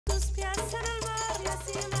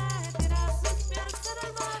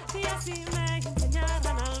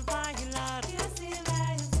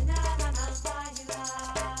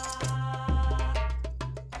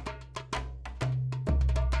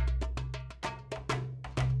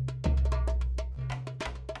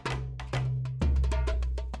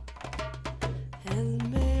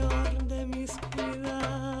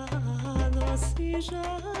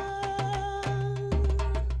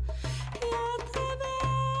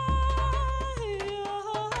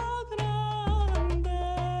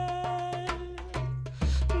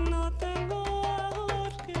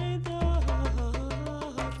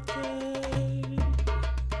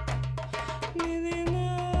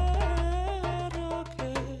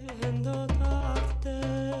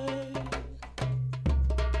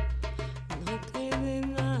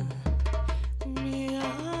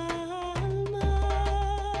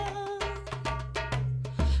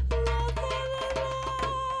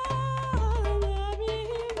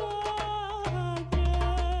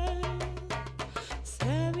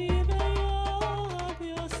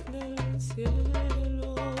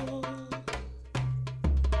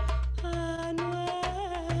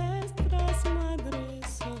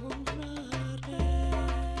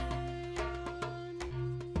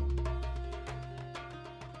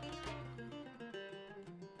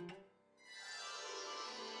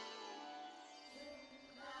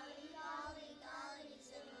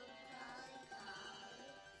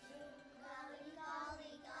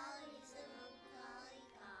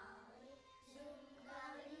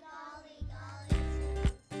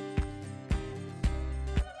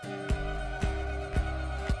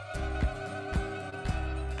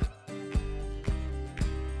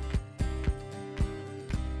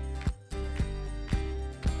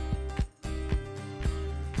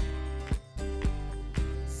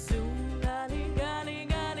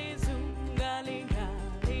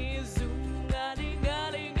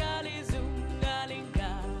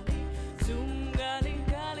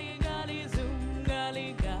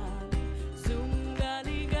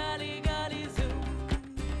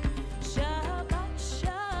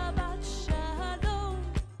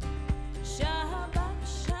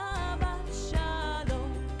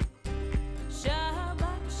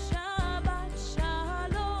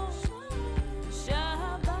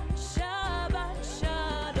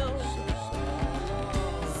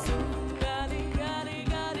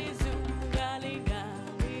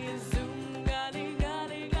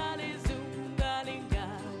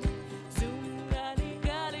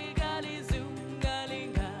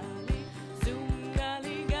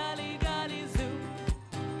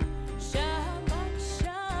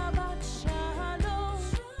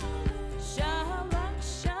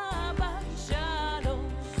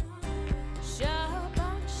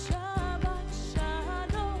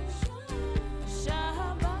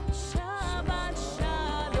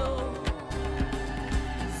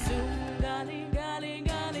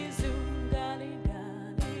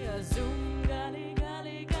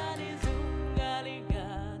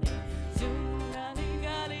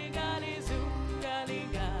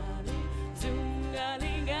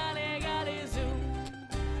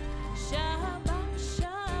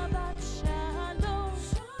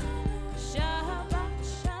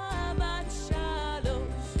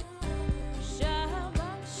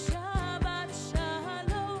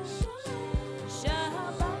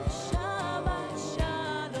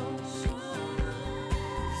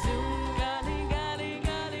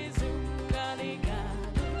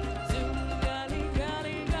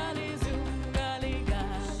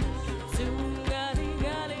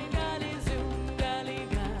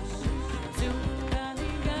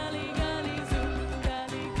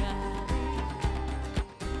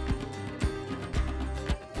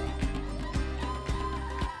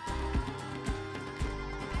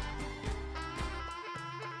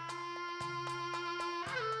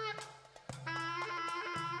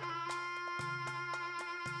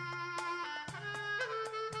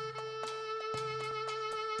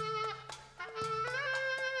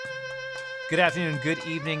Good afternoon, good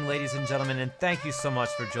evening, ladies and gentlemen, and thank you so much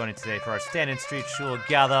for joining today for our Stand-In Street Shul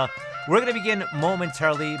Gala. We're going to begin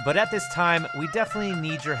momentarily, but at this time, we definitely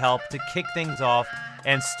need your help to kick things off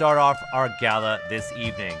and start off our gala this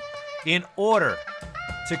evening. In order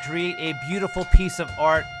to create a beautiful piece of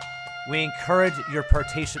art, we encourage your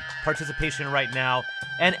participation right now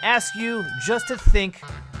and ask you just to think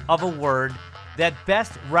of a word that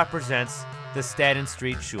best represents the Stand-In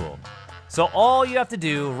Street Shul. So all you have to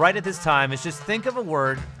do right at this time is just think of a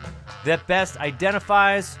word that best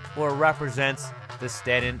identifies or represents the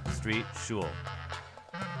Stand-In Street Shul.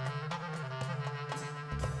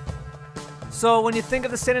 So when you think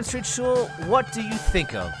of the Stanton Street Shul, what do you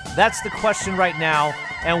think of? That's the question right now.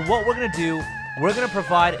 And what we're going to do, we're going to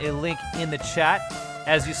provide a link in the chat,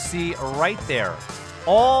 as you see right there.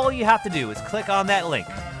 All you have to do is click on that link.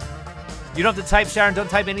 You don't have to type, Sharon,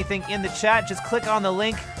 don't type anything in the chat. Just click on the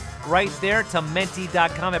link right there to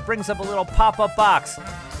menti.com. It brings up a little pop-up box.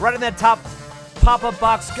 Right in that top pop-up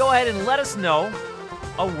box, go ahead and let us know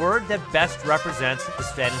a word that best represents the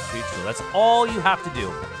Stanton Street Shul. That's all you have to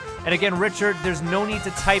do. And again, Richard, there's no need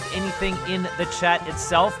to type anything in the chat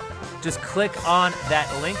itself. Just click on that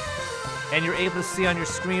link, and you're able to see on your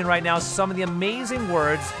screen right now some of the amazing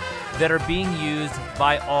words that are being used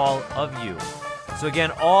by all of you. So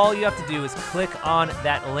again, all you have to do is click on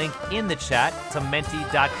that link in the chat to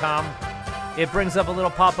menti.com. It brings up a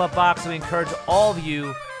little pop-up box, so we encourage all of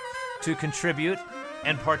you to contribute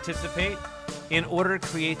and participate in order to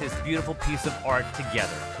create this beautiful piece of art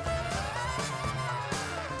together.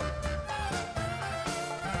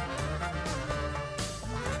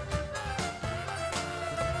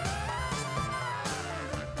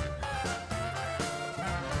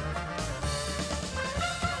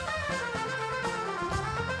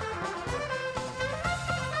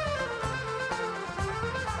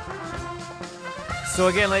 So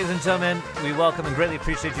again, ladies and gentlemen, we welcome and greatly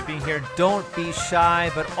appreciate you being here. Don't be shy,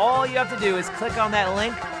 but all you have to do is click on that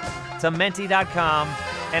link to menti.com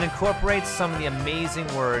and incorporate some of the amazing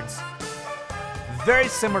words, very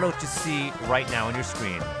similar to what you see right now on your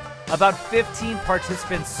screen. About 15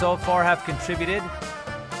 participants so far have contributed,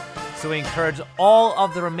 so we encourage all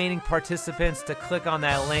of the remaining participants to click on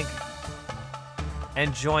that link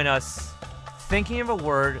and join us thinking of a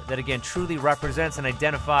word that, again, truly represents and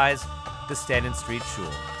identifies the Stanton Street Shul.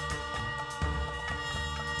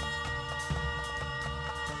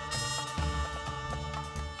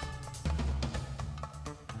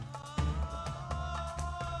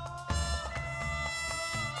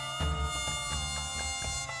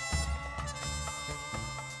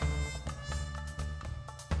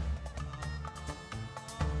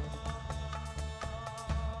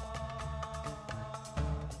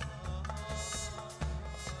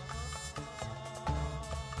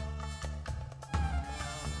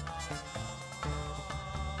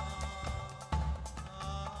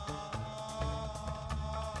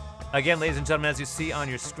 Again, ladies and gentlemen, as you see on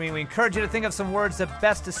your screen, we encourage you to think of some words that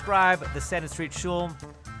best describe the Stanton Street Shul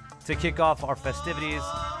to kick off our festivities.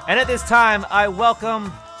 And at this time, I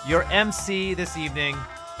welcome your MC this evening.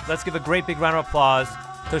 Let's give a great big round of applause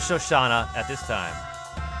to Shoshana at this time.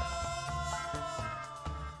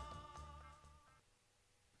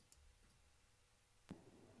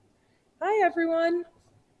 Hi, everyone.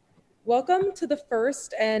 Welcome to the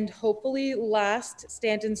first and hopefully last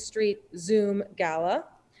Stanton Street Zoom Gala.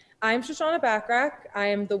 I'm Shoshana Backrack. I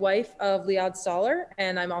am the wife of Liad Stoller,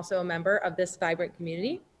 and I'm also a member of this vibrant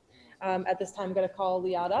community. At this time, I'm going to call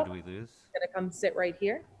Liad up. Who do we lose? Going to come sit right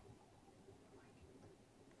here.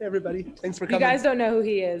 Hey, everybody. Thanks for coming. You guys don't know who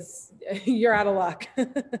he is. You're out of luck.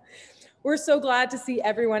 We're so glad to see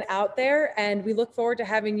everyone out there, and we look forward to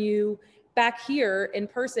having you back here in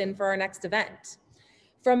person for our next event.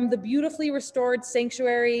 From the beautifully restored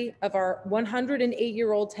sanctuary of our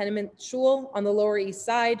 108-year-old tenement shul on the Lower East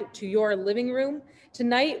Side to your living room,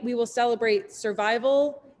 tonight we will celebrate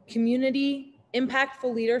survival, community,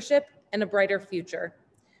 impactful leadership, and a brighter future.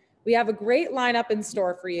 We have a great lineup in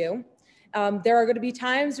store for you. There are going to be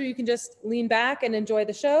times where you can just lean back and enjoy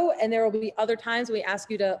the show, and there will be other times we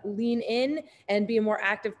ask you to lean in and be a more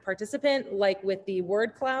active participant, like with the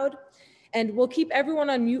word cloud. And we'll keep everyone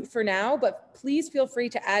on mute for now, but please feel free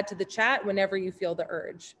to add to the chat whenever you feel the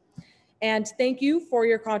urge. And thank you for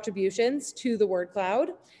your contributions to the word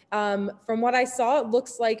cloud. From what I saw, it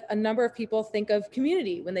looks like a number of people think of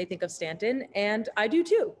community when they think of Stanton, and I do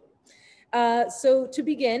too. So to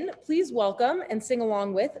begin, please welcome and sing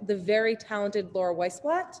along with the very talented Laura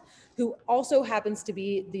Weisblatt, who also happens to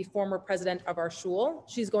be the former president of our shul.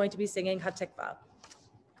 She's going to be singing Hatikva.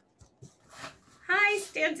 Hi,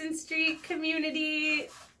 Stanton Street community.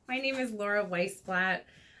 My name is Laura Weisblatt.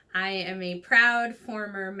 I am a proud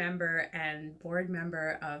former member and board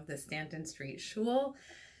member of the Stanton Street Shul.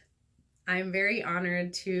 I'm very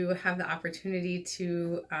honored to have the opportunity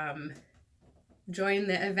to join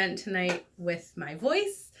the event tonight with my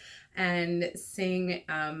voice and sing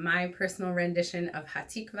my personal rendition of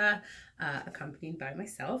Hatikva, accompanied by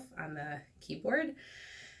myself on the keyboard.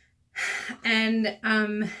 And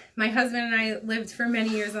my husband and I lived for many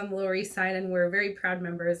years on the Lower East Side, and we're very proud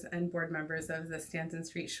members and board members of the Stanton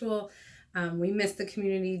Street Shul. We miss the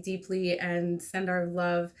community deeply and send our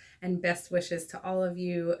love and best wishes to all of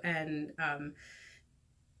you. And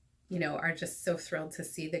are just so thrilled to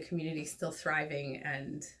see the community still thriving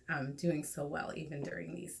and doing so well even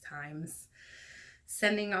during these times.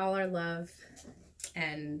 Sending all our love,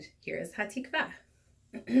 and here is Hatikva.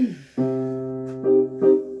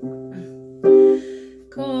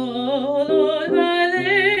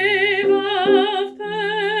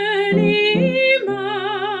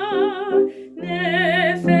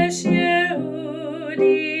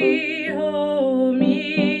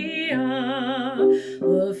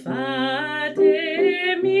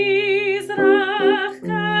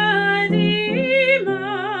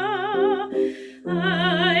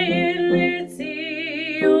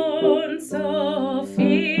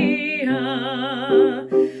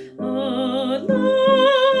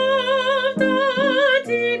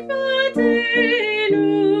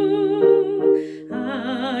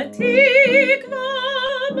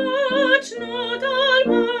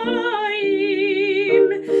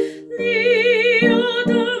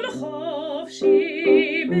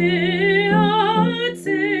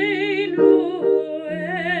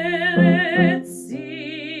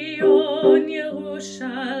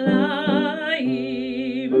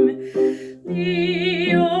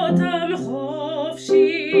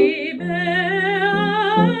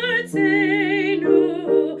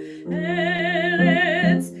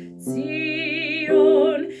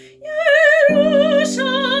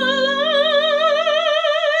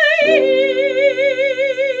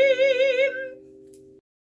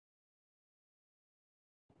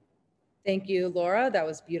 Thank you, Laura. That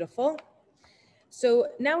was beautiful. So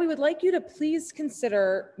now we would like you to please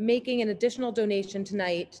consider making an additional donation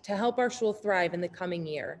tonight to help our shul thrive in the coming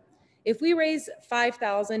year. If we raise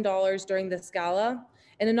 $5,000 during this gala,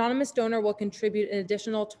 an anonymous donor will contribute an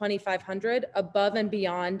additional $2,500 above and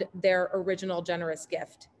beyond their original generous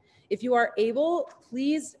gift. If you are able,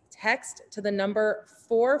 please text to the number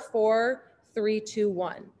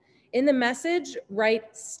 44321. In the message,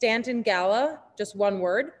 write Stanton Gala, just one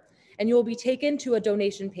word, and you will be taken to a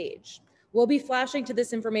donation page. We'll be flashing to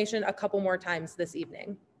this information a couple more times this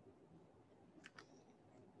evening.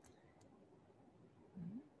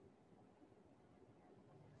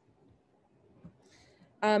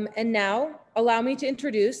 And now, allow me to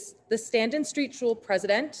introduce the Stanton Street Shul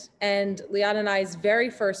president and Liat and I's very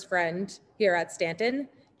first friend here at Stanton,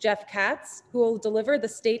 Jeff Katz, who will deliver the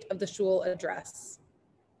State of the Shul address.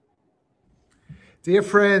 Dear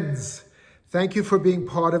friends, thank you for being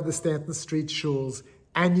part of the Stanton Street Shul's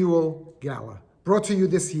annual gala, brought to you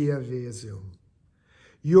this year via Zoom.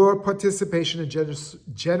 Your participation and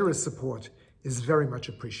generous support is very much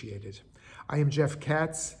appreciated. I am Jeff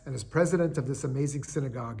Katz, and as president of this amazing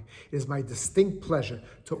synagogue, it is my distinct pleasure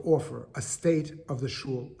to offer a State of the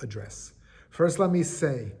Shul address. First, let me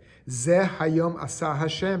say, Zeh Hayom Asa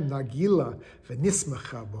Hashem Nagila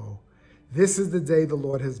V'nismecha Bo. This is the day the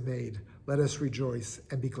Lord has made. Let us rejoice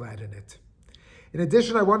and be glad in it. In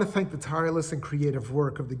addition, I want to thank the tireless and creative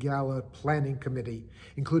work of the Gala Planning Committee,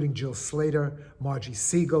 including Jill Slater, Margie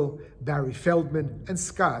Siegel, Barry Feldman, and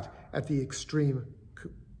Scott at the Extreme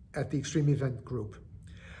Event Group.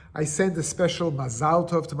 I send a special mazal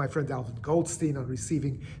tov to my friend Alvin Goldstein on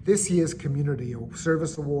receiving this year's Community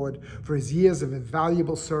Service Award for his years of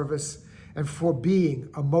invaluable service and for being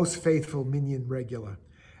a most faithful Minyan regular.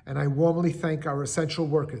 And I warmly thank our essential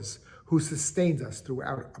workers who sustained us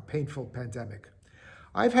throughout a painful pandemic.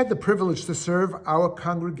 I've had the privilege to serve our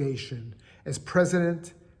congregation as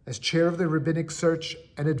president, as chair of the Rabbinic Search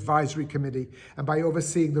and Advisory Committee, and by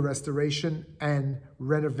overseeing the restoration and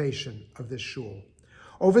renovation of this shul.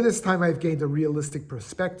 Over this time, I've gained a realistic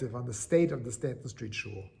perspective on the state of the Stanton Street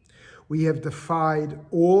Shul. We have defied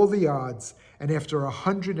all the odds, and after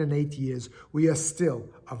 108 years, we are still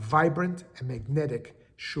a vibrant and magnetic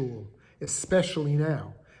shul, especially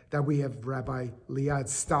now that we have Rabbi Liad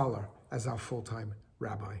Stoller as our full-time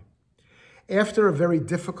rabbi. After a very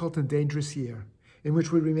difficult and dangerous year, in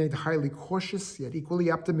which we remained highly cautious yet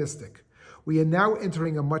equally optimistic, we are now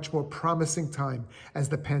entering a much more promising time as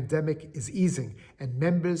the pandemic is easing and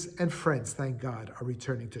members and friends, thank God, are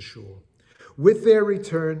returning to shul. With their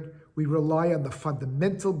return, we rely on the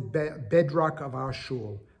fundamental bedrock of our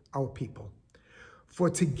shul, our people. For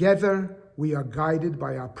together, we are guided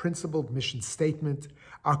by our principled mission statement,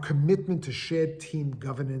 our commitment to shared team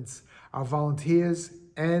governance, our volunteers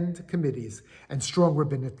and committees, and strong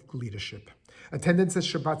rabbinic leadership. Attendance at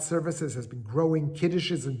Shabbat services has been growing,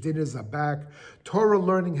 kiddushes and dinners are back, Torah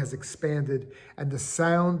learning has expanded, and the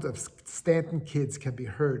sound of Stanton kids can be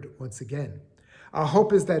heard once again. Our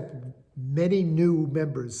hope is that many new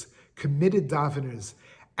members, committed daveners,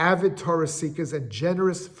 avid Torah seekers, and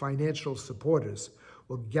generous financial supporters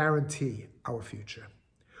will guarantee our future.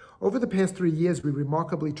 Over the past 3 years, we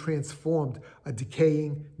remarkably transformed a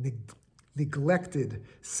decaying, neglected,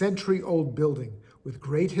 century-old building with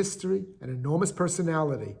great history and enormous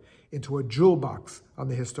personality into a jewel box on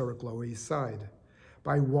the historic Lower East Side.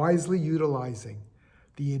 By wisely utilizing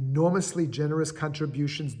the enormously generous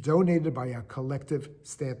contributions donated by our collective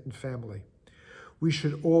Stanton family, we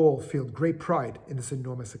should all feel great pride in this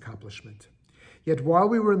enormous accomplishment. Yet while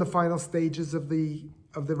we were in the final stages of the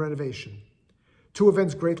renovation, 2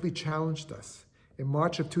 events greatly challenged us. In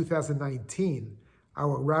March of 2019,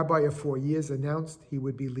 our rabbi of 4 years announced he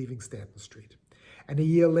would be leaving Stanton Street. And a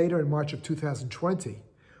year later, in March of 2020,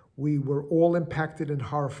 we were all impacted and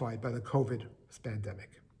horrified by the COVID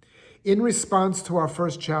pandemic. In response to our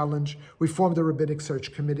first challenge, we formed a rabbinic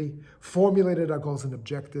search committee, formulated our goals and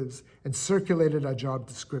objectives, and circulated our job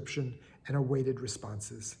description and awaited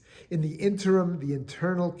responses. In the interim, the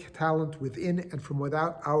internal talent within and from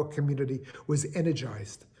without our community was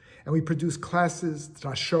energized, and we produced classes,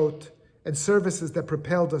 drashot, and services that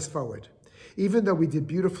propelled us forward. Even though we did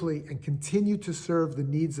beautifully and continued to serve the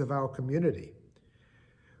needs of our community,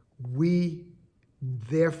 we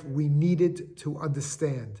needed to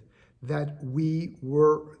understand that we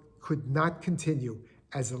could not continue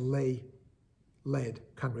as a lay-led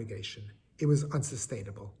congregation. It was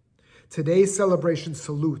unsustainable. Today's celebration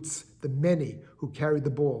salutes the many who carried the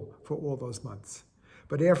ball for all those months.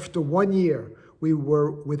 But after 1 year, we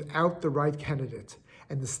were without the right candidate,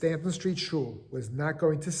 and the Stanton Street Shul was not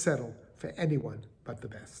going to settle for anyone but the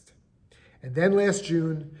best. And then last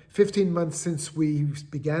June, 15 months since we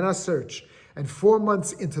began our search, and 4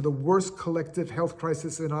 months into the worst collective health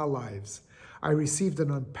crisis in our lives, I received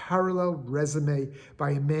an unparalleled resume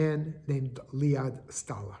by a man named Liad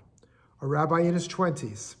Stala, a rabbi in his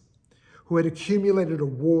 20s, who had accumulated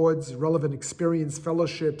awards, relevant experience,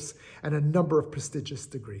 fellowships, and a number of prestigious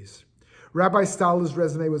degrees. Rabbi Stala's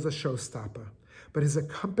resume was a showstopper, but his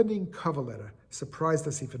accompanying cover letter surprised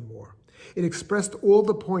us even more. It expressed all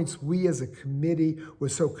the points we as a committee were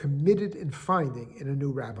so committed in finding in a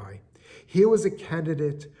new rabbi. Here was a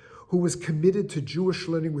candidate who was committed to Jewish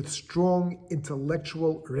learning with strong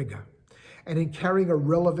intellectual rigor and in carrying a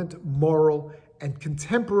relevant, moral, and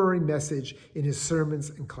contemporary message in his sermons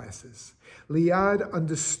and classes. Liad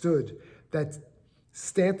understood that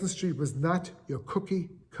Stanton Street was not your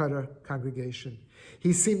cookie-cutter congregation.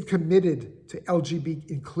 He seemed committed to LGBT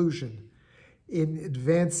inclusion, in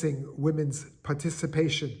advancing women's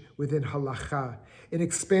participation within halacha, in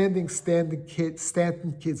expanding Stanton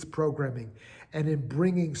Kids programming, and in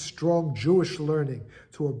bringing strong Jewish learning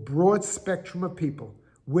to a broad spectrum of people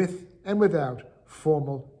with and without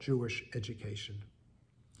formal Jewish education.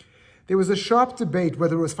 There was a sharp debate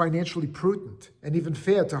whether it was financially prudent and even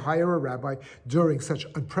fair to hire a rabbi during such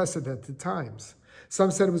unprecedented times.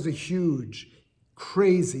 Some said it was a huge,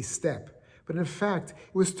 crazy step, but in fact,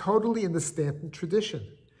 it was totally in the Stanton tradition.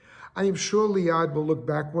 I am sure Liad will look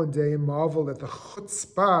back one day and marvel at the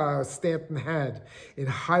chutzpah Stanton had in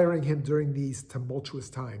hiring him during these tumultuous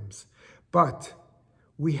times. But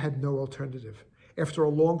we had no alternative. After a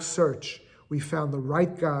long search, we found the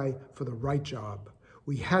right guy for the right job.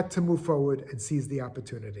 We had to move forward and seize the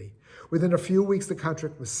opportunity. Within a few weeks, the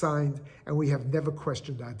contract was signed, and we have never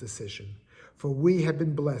questioned our decision. For we have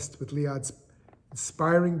been blessed with Liad's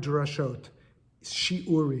inspiring drashot,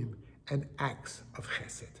 shiurim, and acts of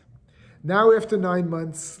chesed. Now, after 9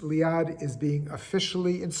 months, Liad is being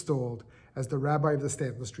officially installed as the rabbi of the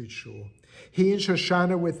Stanton Street Shul. He and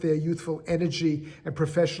Shoshana, with their youthful energy and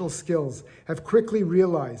professional skills, have quickly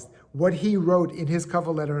realized what he wrote in his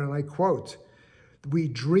cover letter, and I quote, "We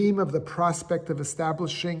dream of the prospect of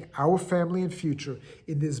establishing our family and future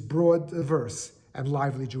in this broad, diverse, and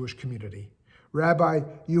lively Jewish community. Rabbi,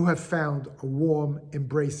 you have found a warm,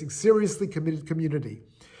 embracing, seriously committed community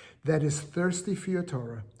that is thirsty for your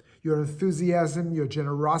Torah, your enthusiasm, your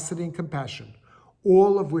generosity and compassion,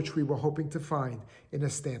 all of which we were hoping to find in a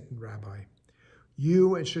Stanton rabbi.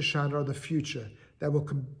 You and Shoshana are the future that will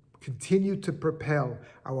continue to propel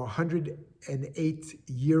our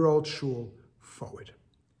 108-year-old shul forward."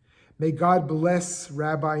 May God bless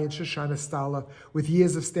Rabbi and Shoshana Stala with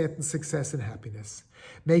years of Stanton success and happiness.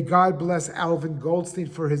 May God bless Alvin Goldstein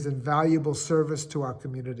for his invaluable service to our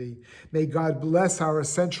community. May God bless our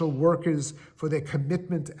essential workers for their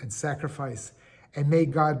commitment and sacrifice. And may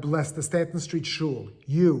God bless the Stanton Street Shul,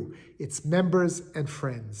 you, its members and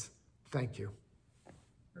friends. Thank you.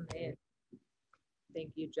 Amen.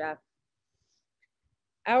 Thank you, Jeff.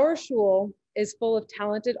 Our shul is full of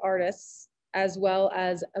talented artists as well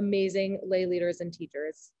as amazing lay leaders and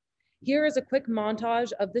teachers. Here is a quick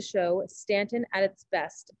montage of the show, Stanton at its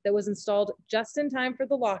Best, that was installed just in time for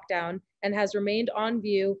the lockdown and has remained on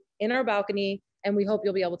view in our balcony, and we hope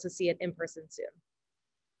you'll be able to see it in person soon.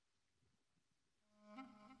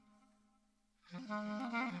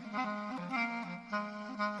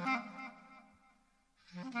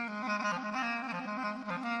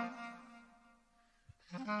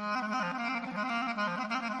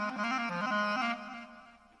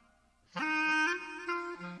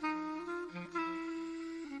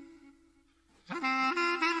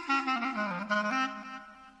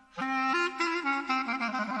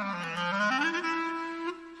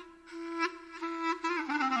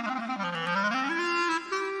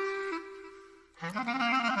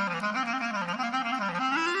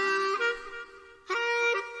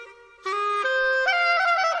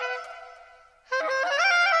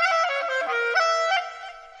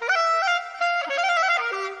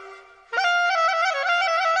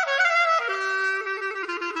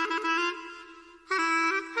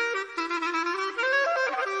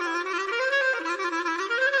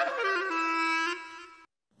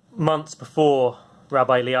 Months before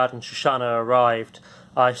Rabbi Liad and Shoshana arrived,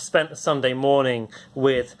 I spent a Sunday morning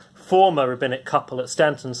with former rabbinic couple at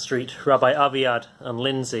Stanton Street, Rabbi Aviad and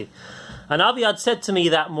Lindsay. And Aviad said to me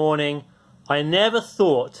that morning, "I never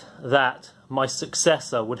thought that my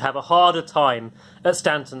successor would have a harder time at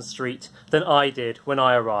Stanton Street than I did when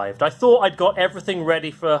I arrived. I thought I'd got everything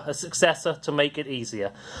ready for a successor to make it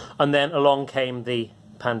easier." And then along came the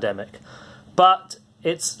pandemic. But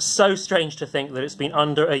it's so strange to think that it's been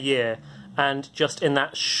under a year, and just in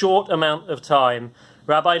that short amount of time,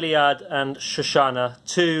 Rabbi Liad and Shoshana,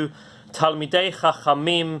 two Talmidei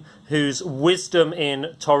Chachamim whose wisdom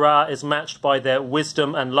in Torah is matched by their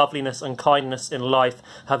wisdom and loveliness and kindness in life,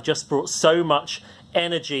 have just brought so much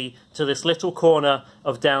energy to this little corner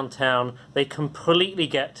of downtown. They completely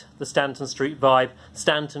get the Stanton Street vibe.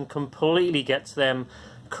 Stanton completely gets them.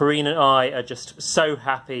 Corinne and I are just so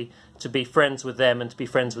happy to be friends with them and to be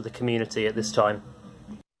friends with the community at this time.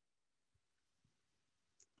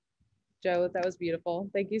 Joe, that was beautiful.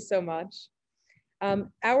 Thank you so much. The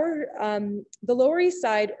Lower East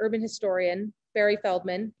Side urban historian, Barry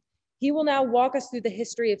Feldman, he will now walk us through the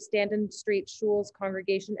history of Stanton Street Shul's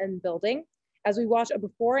congregation and building as we watch a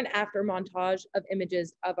before and after montage of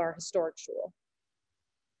images of our historic shul.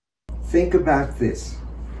 Think about this.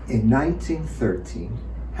 In 1913,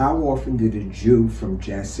 how often did a Jew from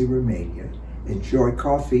Jassy, Romania enjoy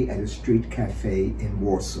coffee at a street cafe in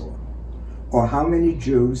Warsaw? Or how many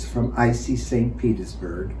Jews from icy St.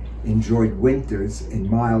 Petersburg enjoyed winters in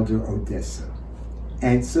milder Odessa?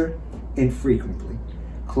 Answer, infrequently,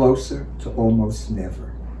 closer to almost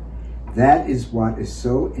never. That is what is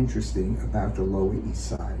so interesting about the Lower East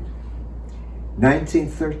Side.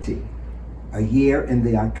 1913, a year in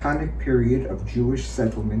the iconic period of Jewish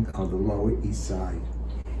settlement on the Lower East Side.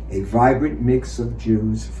 A vibrant mix of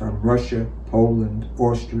Jews from Russia, Poland,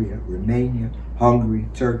 Austria, Romania, Hungary,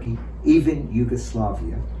 Turkey, even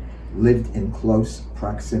Yugoslavia, lived in close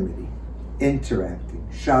proximity, interacting,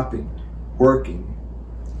 shopping, working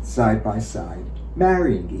side by side,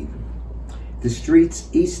 marrying even. The streets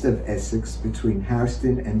east of Essex between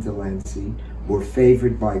Houston and Delancey were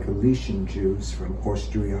favored by Galician Jews from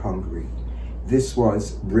Austria-Hungary. This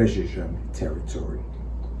was Brzezian territory.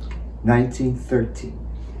 1913.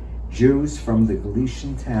 Jews from the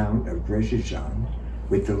Galician town of Brzezian,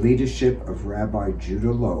 with the leadership of Rabbi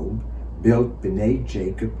Judah Loeb, built B'nai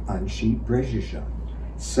Jacob Anshi Brzezian,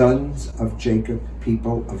 sons of Jacob,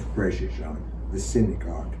 people of Brzezian, the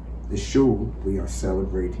synagogue, the shul we are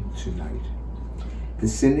celebrating tonight. The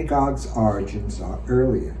synagogue's origins are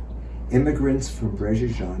earlier. Immigrants from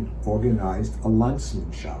Brzezian organized a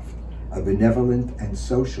Landsmannschaft, a benevolent and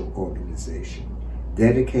social organization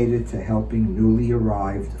dedicated to helping newly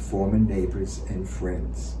arrived former neighbors and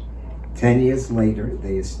friends. 10 years later,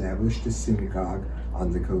 they established a synagogue on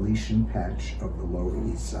the Galician patch of the Lower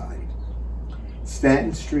East Side.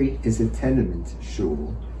 Stanton Street is a tenement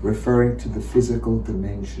shul, referring to the physical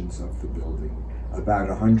dimensions of the building, about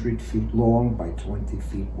 100 feet long by 20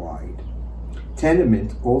 feet wide.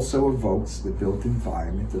 Tenement also evokes the built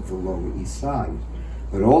environment of the Lower East Side,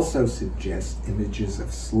 but also suggests images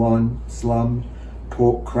of slum,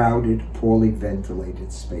 crowded, poorly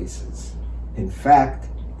ventilated spaces. In fact,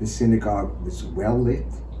 the synagogue was well lit,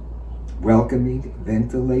 welcoming,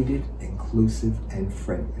 ventilated, inclusive, and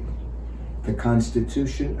friendly. The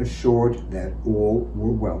Constitution assured that all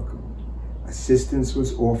were welcome. Assistance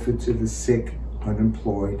was offered to the sick,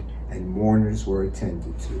 unemployed, and mourners were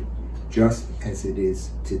attended to, just as it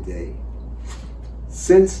is today.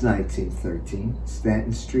 Since 1913,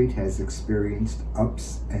 Stanton Street has experienced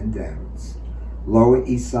ups and downs. Lower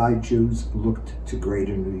East Side Jews looked to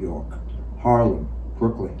Greater New York. Harlem,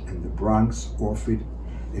 Brooklyn, and the Bronx offered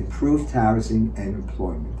improved housing and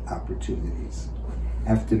employment opportunities.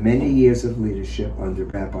 After many years of leadership under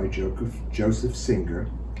Rabbi Joseph Singer,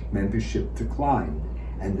 membership declined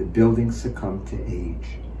and the building succumbed to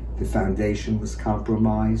age. The foundation was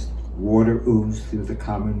compromised, water oozed through the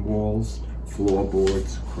common walls,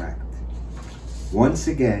 floorboards cracked. Once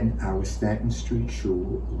again, our Stanton Street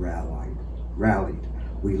Shul rallied.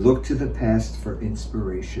 We looked to the past for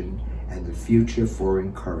inspiration and the future for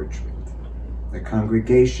encouragement. The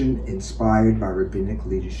congregation, inspired by rabbinic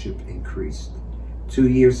leadership, increased. 2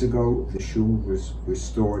 years ago, the shul was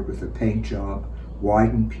restored with a paint job,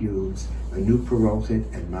 widened pews, a new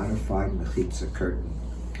parochit, and modified mechitza curtain.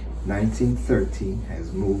 1913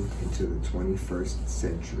 has moved into the 21st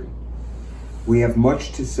century. We have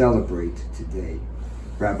much to celebrate today.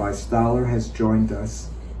 Rabbi Stoller has joined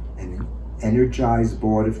us, and an energized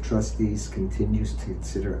board of trustees continues to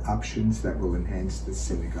consider options that will enhance the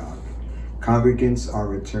synagogue. Congregants are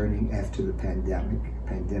returning after the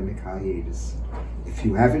pandemic hiatus. If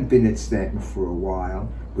you haven't been at Stanton for a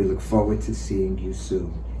while, we look forward to seeing you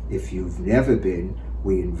soon. If you've never been,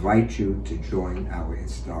 we invite you to join our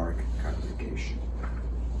historic congregation.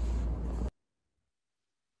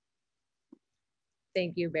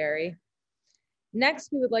 Thank you, Barry.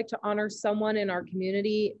 Next, we would like to honor someone in our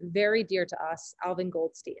community very dear to us, Alvin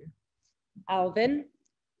Goldstein. Alvin,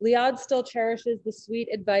 Liad still cherishes the sweet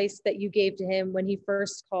advice that you gave to him when he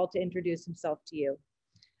first called to introduce himself to you.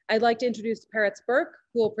 I'd like to introduce Peretz Burke,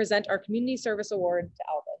 who will present our Community Service Award to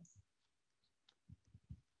Alvin.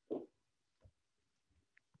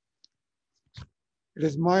 It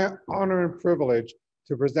is my honor and privilege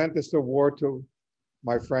to present this award to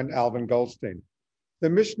my friend Alvin Goldstein. The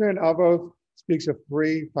Mishnah in Avot speaks of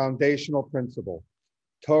 3 foundational principles: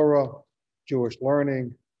 Torah, Jewish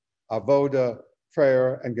learning, Avoda,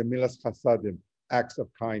 prayer, and Gemilas Chasadim, acts of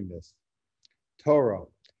kindness. Torah.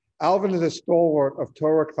 Alvin is a stalwart of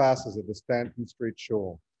Torah classes at the Stanton Street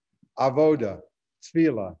Shul. Avoda,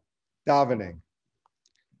 Tefillah, davening.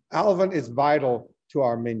 Alvin is vital to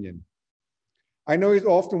our minyan. I know he's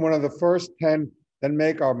often one of the first 10 that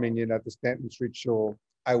make our minyan at the Stanton Street Shul.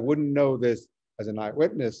 I wouldn't know this as an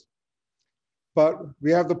eyewitness, but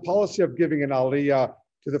we have the policy of giving an aliyah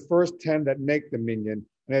to the first 10 that make the minyan,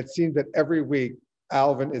 and it seems that every week,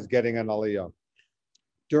 Alvin is getting an aliyah.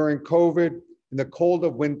 During COVID, in the cold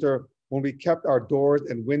of winter, when we kept our doors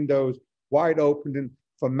and windows wide open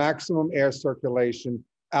for maximum air circulation,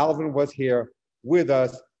 Alvin was here with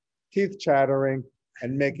us, teeth chattering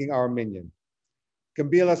and making our minyan.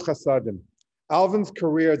 Gemilas Chasadim. Alvin's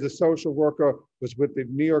career as a social worker was with the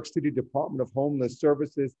New York City Department of Homeless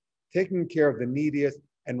Services, taking care of the neediest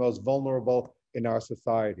and most vulnerable in our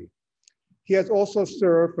society. He has also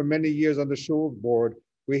served for many years on the Shul's board,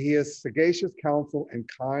 where his sagacious counsel and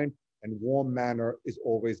kind and warm manner is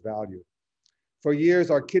always valued. For years,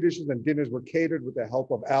 our kiddushes and dinners were catered with the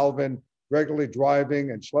help of Alvin, regularly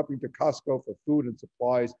driving and schlepping to Costco for food and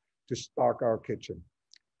supplies to stock our kitchen.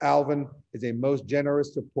 Alvin is a most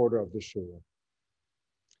generous supporter of the shul.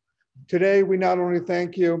 Today, we not only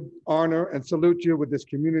thank you, honor, and salute you with this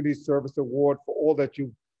Community Service Award for all that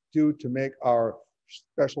you do to make our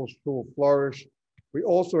special shul flourish, we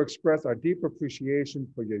also express our deep appreciation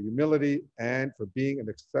for your humility and for being an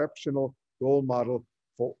exceptional role model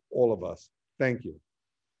for all of us. Thank you.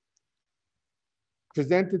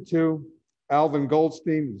 Presented to Alvin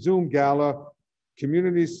Goldstein, Zoom Gala,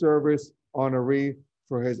 Community Service honoree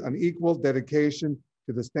for his unequaled dedication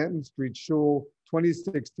to the Stanton Street Shul,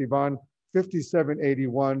 26 Sivan,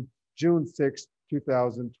 5781, June 6,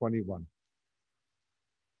 2021.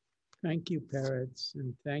 Thank you, Peretz,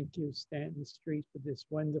 and thank you, Stanton Street, for this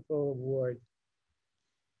wonderful award.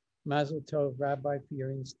 Mazel Tov, Rabbi, for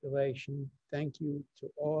your installation. Thank you to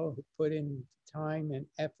all who put in time and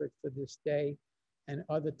effort for this day and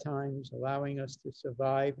other times, allowing us to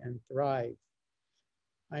survive and thrive.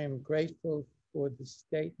 I am grateful for the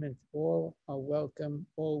statement, all are welcome,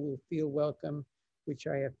 all will feel welcome, which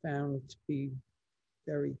I have found to be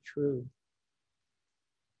very true.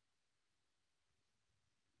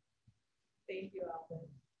 Thank you, Alvin.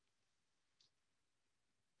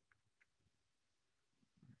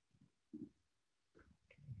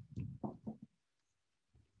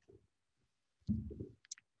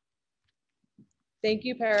 Thank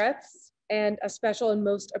you, Peretz, and a special and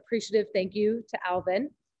most appreciative thank you to Alvin.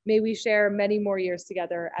 May we share many more years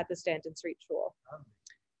together at the Stanton Street Shul.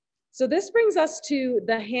 So this brings us to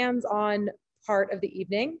the hands-on part of the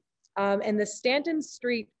evening. and the Stanton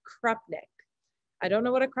Street Krupnik. I don't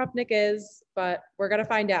know what a Krupnik is, but we're gonna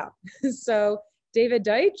find out. So David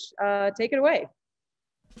Deitch, take it away.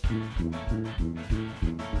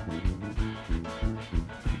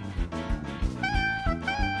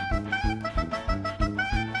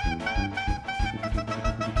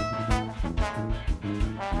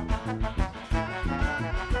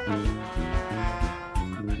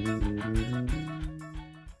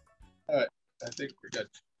 All right, I think we're good.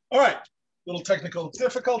 All right, little technical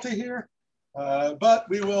difficulty here, but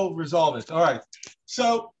we will resolve it. All right,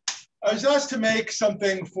 so I was asked to make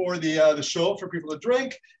something for the shul for people to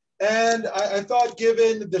drink, and I thought,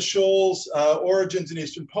 given the shul's origins in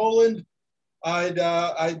Eastern Poland,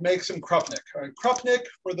 I'd make some krupnik. All right, krupnik,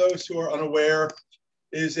 for those who are unaware,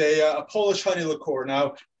 is a Polish honey liqueur.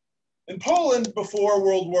 Now, in Poland before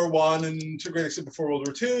World War I and to a great extent before World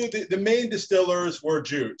War II, the main distillers were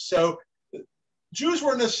Jews. So Jews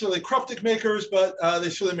weren't necessarily krupnik makers, but they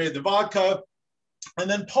surely made the vodka. And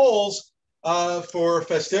then Poles, for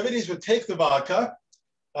festivities, would take the vodka.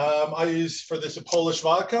 I use for this a Polish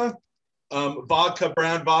vodka,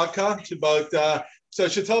 brand vodka. It's about, so I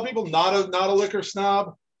should tell people, not a liquor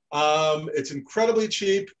snob. It's incredibly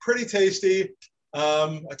cheap, pretty tasty.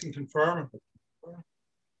 I can confirm.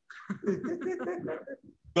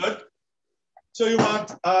 Good. So you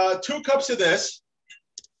want 2 cups of this.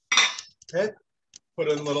 Okay. Put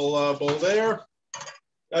in a little bowl there.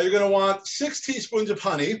 Now you're going to want 6 teaspoons of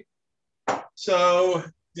honey. So,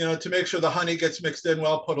 you know, to make sure the honey gets mixed in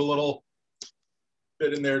well, put a little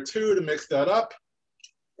bit in there too to mix that up.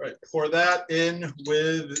 All right, pour that in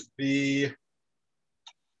with the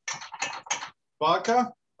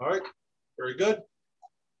vodka. All right, very good.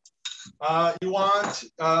 You want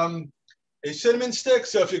a cinnamon stick.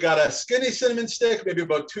 So if you got a skinny cinnamon stick, maybe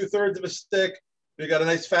about 2/3 of a stick. If you got a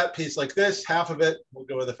nice fat piece like this, half of it, we'll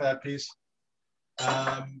go with a fat piece.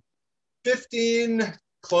 15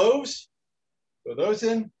 cloves, throw those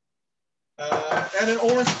in. And an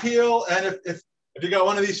orange peel. And if you got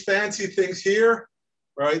one of these fancy things here,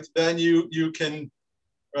 right, then you can,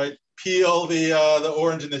 right, peel the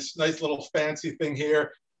orange in this nice little fancy thing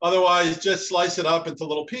here. Otherwise, just slice it up into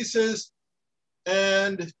little pieces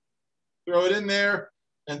and throw it in there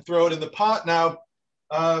and throw it in the pot. Now,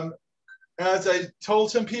 as I told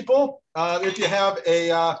some people, if you have a,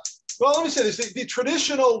 well, let me say this, the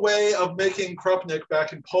traditional way of making krupnik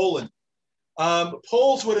back in Poland,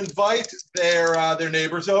 Poles would invite their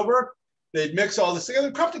neighbors over. They'd mix all this together.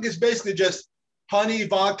 Krupnik is basically just honey,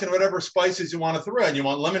 vodka, and whatever spices you want to throw in. You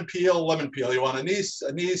want lemon peel. You want anise,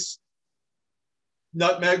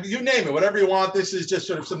 nutmeg, you name it, whatever you want. This is just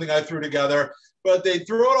sort of something I threw together. But they'd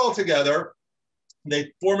throw it all together.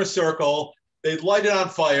 They'd form a circle. They'd light it on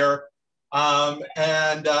fire.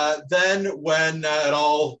 Then when it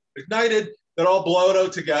all ignited, they'd all blow it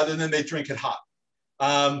out together, and then they drink it hot.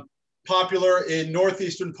 Popular in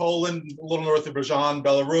northeastern Poland, a little north of Brzeżan,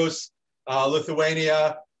 Belarus,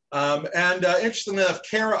 Lithuania, interestingly enough,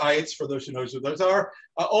 Karaites, for those who know who those are,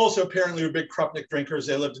 also apparently were big krupnik drinkers.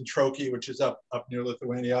 They lived in Troki, which is up near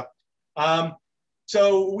Lithuania.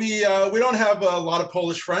 So we don't have a lot of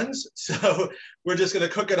Polish friends, so we're just going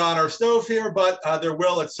to cook it on our stove here. But there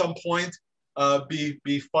will at some point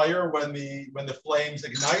be fire when the flames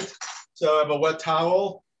ignite. So I have a wet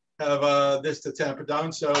towel, have this to tamp it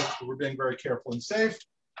down. So we're being very careful and safe.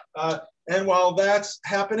 And while that's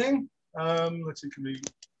happening, let's see, can we?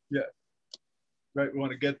 Yeah, right. We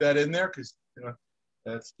want to get that in there because you know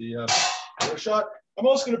that's the shot. I'm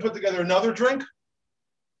also going to put together another drink.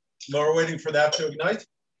 While we're waiting for that to ignite.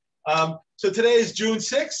 So today is June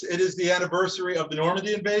 6th. It is the anniversary of the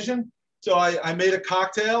Normandy invasion. So I made a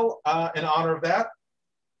cocktail in honor of that.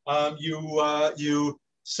 You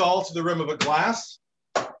salt the rim of a glass.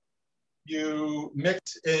 You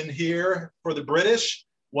mix in here for the British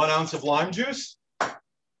 1 ounce of lime juice.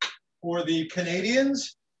 For the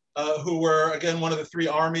Canadians, who were again one of the 3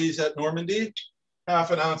 armies at Normandy,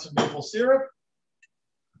 1/2 ounce of maple syrup.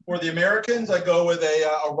 For the Americans, I go with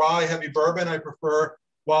a rye heavy bourbon. I prefer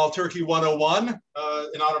Wild Turkey 101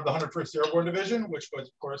 in honor of the 101st Airborne Division, which was,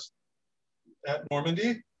 of course, at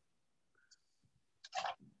Normandy.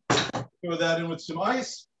 Throw that in with some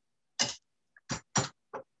ice.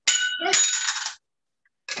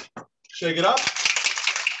 Shake it up.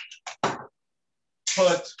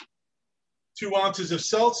 Put 2 ounces of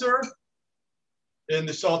seltzer in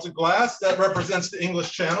the salted glass. That represents the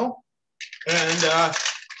English Channel. And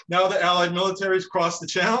now the Allied militaries crossed the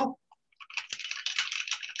Channel.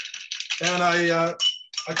 And I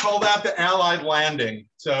call that the Allied landing.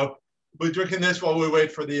 So we're drinking this while we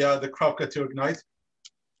wait for the krupka to ignite.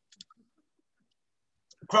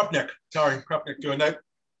 Krupnik doing that.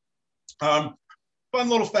 Fun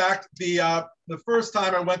little fact, the first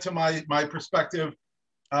time I went to my prospective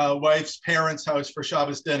wife's parents' house for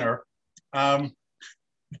Shabbos dinner,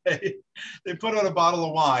 they put out a bottle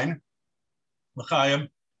of wine, l'chaim,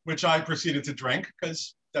 which I proceeded to drink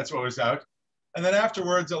because that's what was out. And then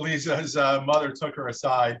afterwards, Eliza's mother took her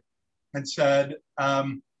aside and said,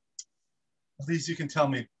 Eliza, you can tell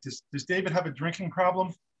me, does David have a drinking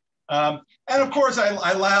problem? And of course,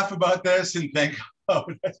 I laugh about this and think, oh,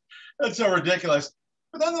 that's so ridiculous.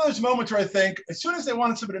 But then there's moments where I think, as soon as they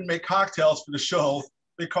wanted somebody to make cocktails for the show,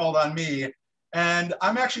 they called on me. And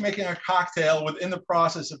I'm actually making a cocktail within the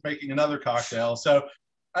process of making another cocktail. So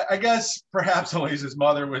I guess perhaps Eliza's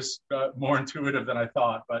mother was more intuitive than I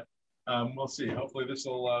thought, but we'll see. Hopefully this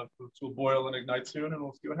will boil and ignite soon, and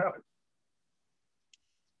we'll see what happens.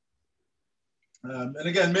 And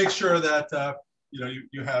again, make sure that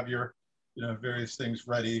you have your various things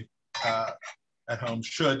ready at home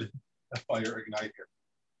should a fire ignite here.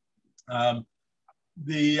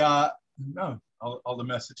 All the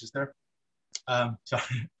messages there.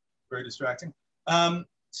 Sorry, very distracting.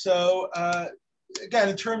 So again,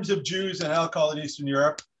 in terms of Jews and alcohol in Eastern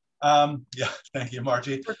Europe, yeah, thank you,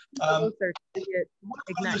 Margie. Closer to see it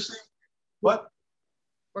ignite. What?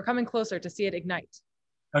 We're coming closer to see it ignite.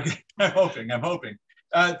 Okay, I'm hoping.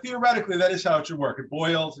 Theoretically, that is how it should work. It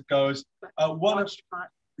boils, it goes.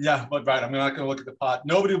 Yeah, but right, I'm not going to look at the pot.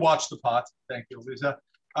 Nobody watched the pot. Thank you, Lisa.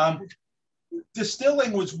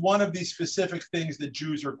 Distilling was one of these specific things that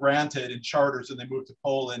Jews were granted in charters when they moved to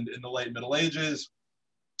Poland in the late Middle Ages.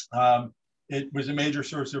 It was a major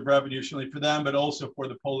source of revenue, certainly for them, but also for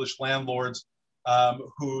the Polish landlords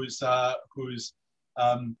who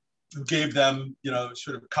gave them,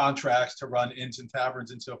 sort of contracts to run inns and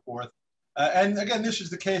taverns and so forth. And again, this was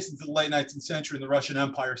the case into the late 19th century, and the Russian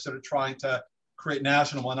Empire started trying to create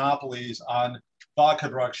national monopolies on vodka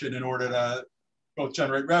production in order to both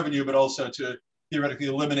generate revenue, but also to theoretically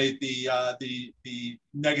eliminate the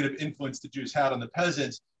negative influence the Jews had on the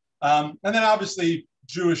peasants. And then obviously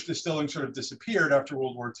Jewish distilling sort of disappeared after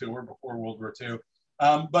World War II or before World War II.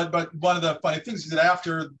 But one of the funny things is that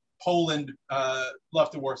after Poland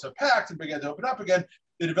left the Warsaw Pact and began to open up again,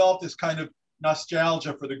 they developed this kind of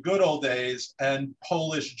nostalgia for the good old days and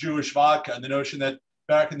Polish Jewish vodka, and the notion that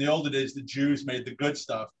back in the olden days, the Jews made the good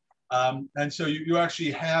stuff. And so you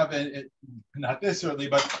actually have, not this certainly,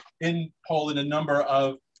 but in Poland, a number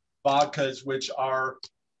of vodkas which are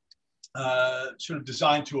sort of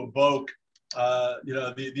designed to evoke,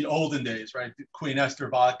 the olden days, right? Queen Esther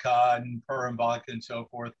vodka and Purim vodka and so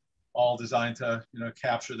forth, all designed to,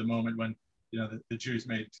 capture the moment when, the Jews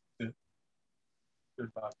made the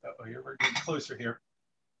good vodka. Oh, here we're getting closer here.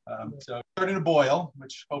 So starting to boil,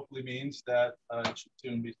 which hopefully means that it should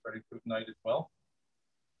soon be starting to ignite as well.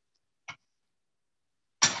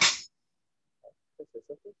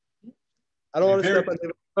 I don't want to step on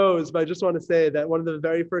David's toes, but I just want to say that one of the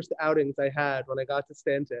very first outings I had when I got to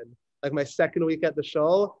Stanton, like my second week at the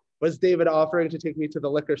show, was David offering to take me to the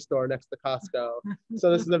liquor store next to Costco.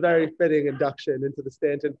 So this is a very fitting induction into the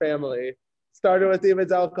Stanton family. Started with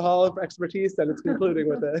David's alcohol expertise, and it's concluding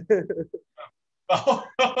with it. Oh,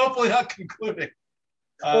 hopefully not concluding.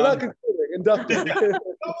 Well, not concluding, inducting.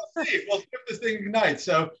 We'll see. We'll see if this thing ignites.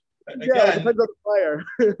 So again, yeah, it depends on the fire.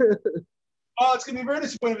 Well, it's going to be very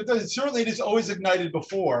disappointing if it doesn't. Certainly, it is always ignited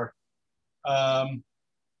before. So,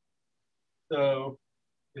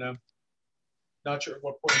 not sure at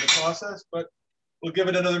what point in the process, but we'll give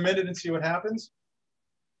it another minute and see what happens.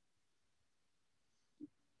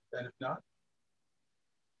 And if not,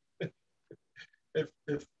 if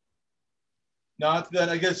not, then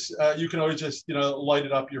I guess you can always just, light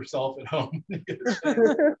it up yourself at home.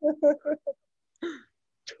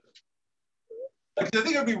 I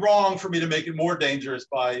think it would be wrong for me to make it more dangerous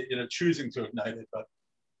by, choosing to ignite it, but.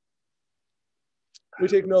 We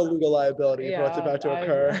take no legal liability for what's about to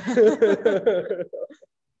occur.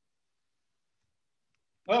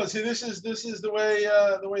 Oh, see, this is the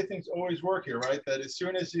way things always work here, right? That as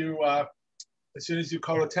soon as you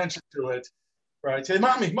call attention to it, right? Say,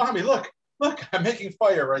 mommy, look, I'm making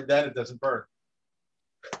fire. Right then, it doesn't burn.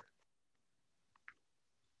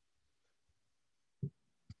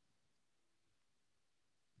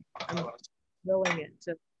 I'm filling it.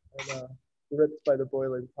 Ripped by the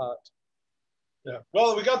boiling pot. Yeah.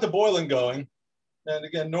 Well, we got the boiling going, and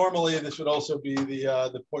again, normally this would also be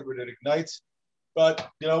the point where it ignites. But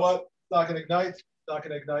you know what? It's not going to ignite. It's not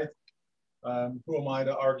going to ignite. Who am I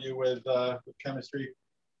to argue with chemistry?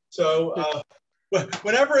 So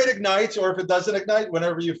whenever it ignites, or if it doesn't ignite,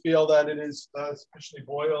 whenever you feel that it is sufficiently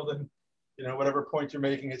boiled, and whatever point you're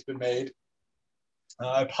making has been made,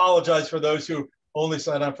 I apologize for those who only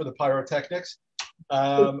sign up for the pyrotechnics.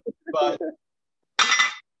 But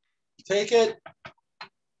take it,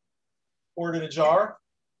 pour it in a jar.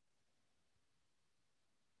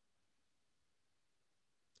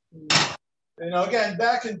 Again,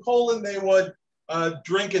 back in Poland, they would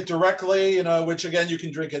drink it directly, which again, you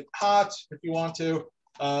can drink it hot if you want to.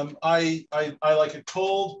 I like it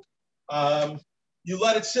cold. You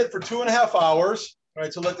let it sit for 2.5 hours,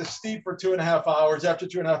 right? So let this steep for 2.5 hours. After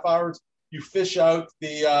 2.5 hours, you fish out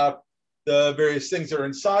the various things that are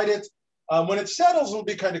inside it. When it settles, it'll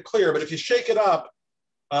be kind of clear, but if you shake it up,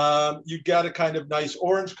 you got a kind of nice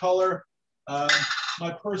orange color.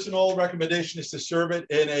 My personal recommendation is to serve it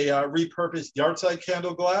in a repurposed yahrzeit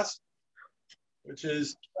candle glass, which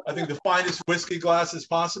is, I think, the finest whiskey glass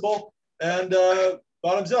possible. And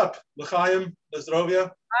bottoms up. L'chaim,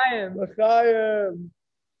 L'zdrovia. L'chaim. L'chaim.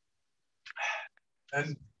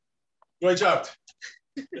 And great job.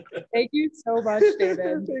 Thank you so much,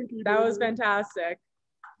 David. Thank you, that was fantastic.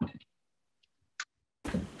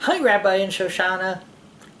 Hi, Rabbi and Shoshana.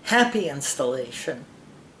 Happy installation.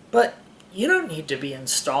 But you don't need to be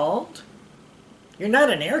installed. You're not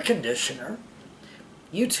an air conditioner.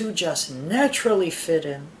 You two just naturally fit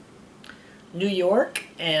in. New York,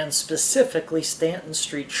 and specifically Stanton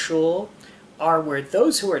Street Shul, are where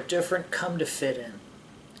those who are different come to fit in.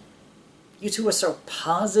 You two are so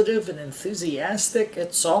positive and enthusiastic,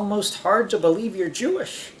 it's almost hard to believe you're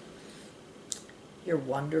Jewish. You're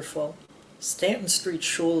wonderful. Stanton Street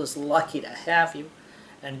Shul is lucky to have you,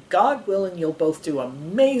 and God willing, you'll both do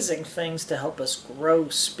amazing things to help us grow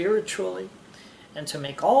spiritually and to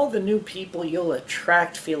make all the new people you'll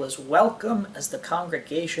attract feel as welcome as the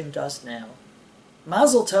congregation does now.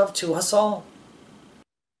 Mazel tov to us all.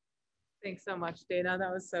 Thanks so much, Dana.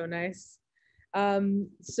 That was so nice.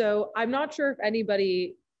 So I'm not sure if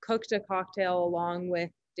anybody cooked a cocktail along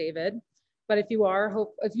with David, but if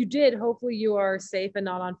you did, hopefully you are safe and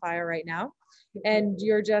not on fire right now. And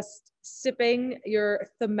you're just sipping your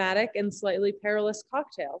thematic and slightly perilous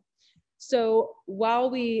cocktail. So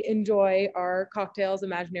while we enjoy our cocktails,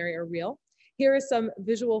 imaginary or real, here is some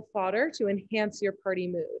visual fodder to enhance your party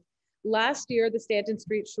mood. Last year, the Stanton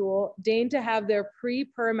Street Shul deigned to have their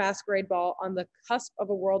pre-Purim masquerade ball on the cusp of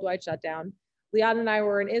a worldwide shutdown. Liad and I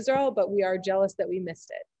were in Israel, but we are jealous that we missed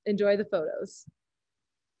it. Enjoy the photos.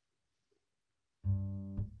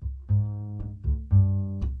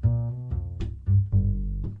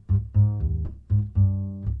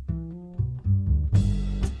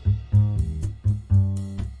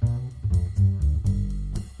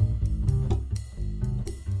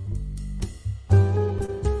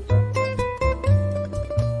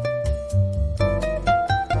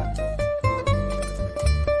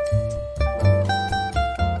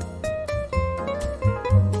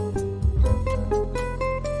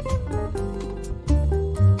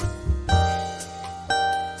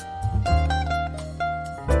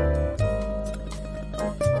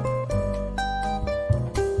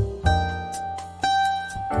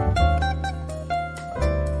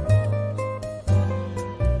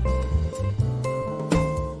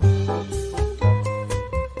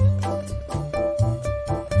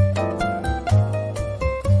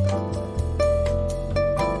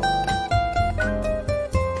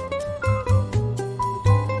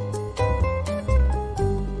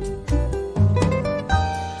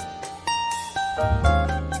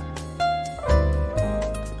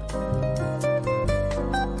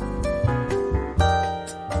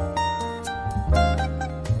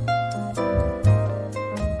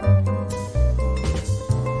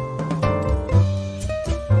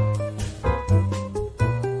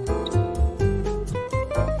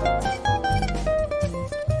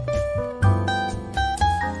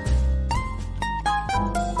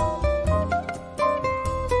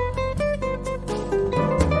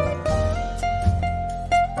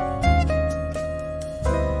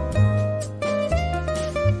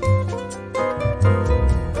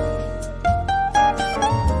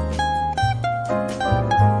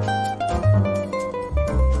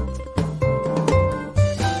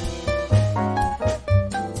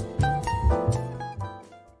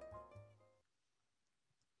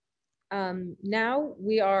 Now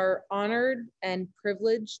we are honored and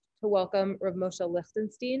privileged to welcome Rav Moshe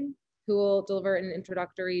Lichtenstein, who will deliver an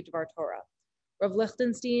introductory Dvar Torah. Rav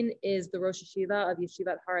Lichtenstein is the Rosh Yeshiva of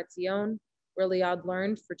Yeshivat Har Etzion, where Liad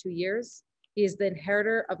learned for 2 years. He is the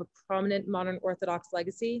inheritor of a prominent modern Orthodox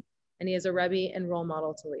legacy, and he is a Rebbe and role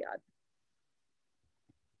model to Liad.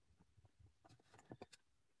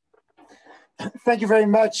 Thank you very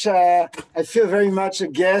much. I feel very much a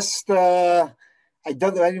guest. I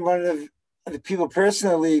don't know anyone of the people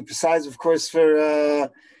personally, besides, of course, for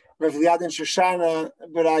Rav Liad and Shoshana,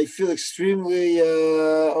 but I feel extremely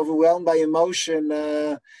overwhelmed by emotion.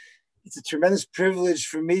 It's a tremendous privilege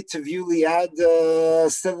for me to view Liad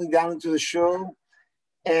settling down into the shul.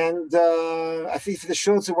 And I think for the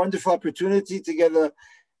show, it's a wonderful opportunity to get a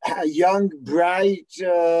young, bright,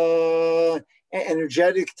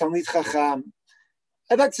 energetic Talmid Chacham.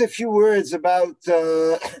 I'd like to say a few words about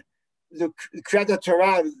the Kriyat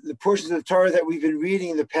Torah, the portions of the Torah that we've been reading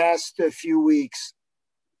in the past few weeks.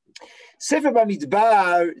 Sefer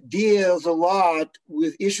Bamidbar deals a lot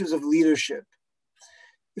with issues of leadership.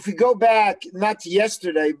 If we go back, not to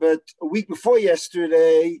yesterday, but a week before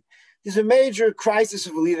yesterday, there's a major crisis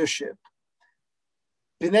of leadership.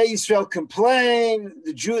 Bnei Yisrael complain.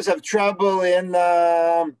 The Jews have trouble in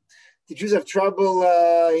the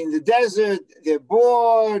desert. They're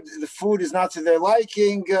bored. The food is not to their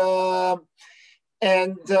liking,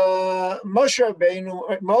 and Moshe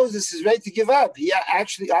Rabbeinu, Moses, is ready to give up. He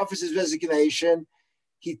actually offers his resignation.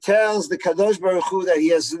 He tells the Kadosh Baruch Hu that he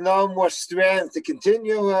has no more strength to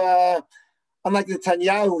continue. Unlike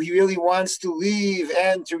Netanyahu, he really wants to leave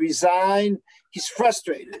and to resign. He's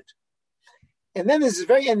frustrated. And then there's a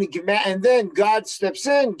very enigmatic, and then God steps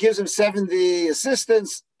in, gives him 70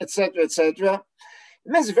 assistants, etc., etc.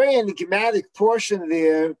 And there's a very enigmatic portion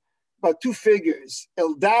there about two figures,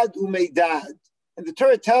 Eldad and Meidad. And the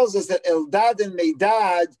Torah tells us that Eldad and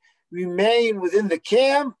Meidad remain within the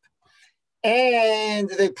camp and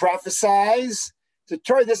they prophesize. The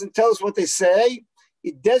Torah doesn't tell us what they say.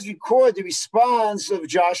 It does record the response of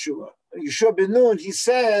Joshua. Yeshua ben Nun, he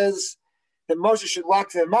says that Moshe should lock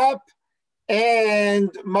them up, and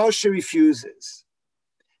Moshe refuses.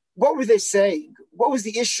 What were they saying? What was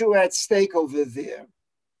the issue at stake over there?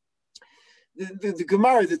 The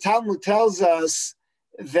Gemara, the Talmud tells us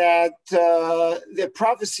that their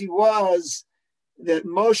prophecy was that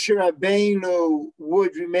Moshe Rabbeinu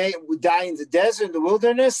would die in the desert, in the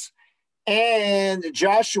wilderness, and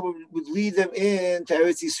Joshua would lead them into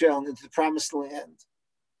Eretz Yisrael, into the Promised Land.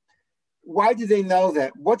 Why did they know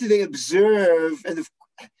that? What did they observe and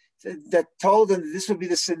that told them that this would be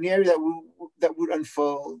the scenario that would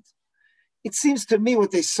unfold? It seems to me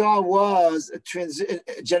what they saw was a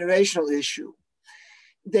generational issue.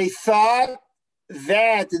 They thought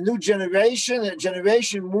that the new generation, a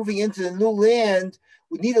generation moving into the new land,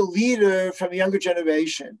 would need a leader from a younger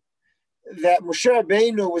generation. That Moshe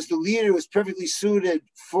Rabbeinu was the leader who was perfectly suited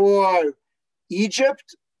for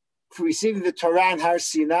Egypt, for receiving the Torah on Har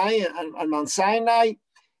Sinai, on Mount Sinai.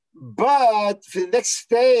 But for the next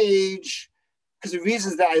stage, because of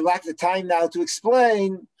reasons that I lack the time now to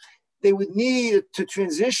explain, they would need to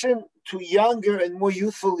transition to younger and more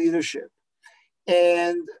youthful leadership.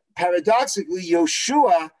 And paradoxically,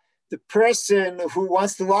 Yoshua, the person who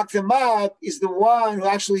wants to lock them up, is the one who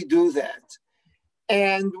actually do that.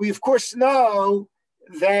 And we, of course, know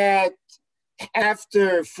that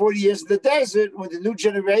after 40 years in the desert, when the new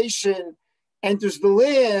generation enters the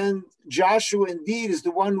land, Joshua indeed is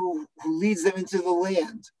the one who leads them into the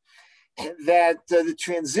land. And that the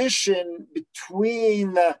transition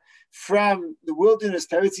between from the wilderness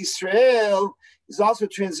to Eretz Yisrael is also a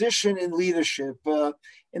transition in leadership.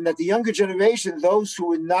 And that the younger generation, those who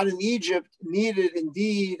were not in Egypt, needed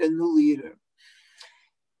indeed a new leader.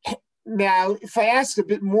 Now, if I ask a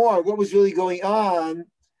bit more what was really going on,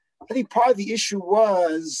 I think part of the issue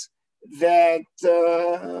was that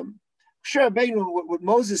what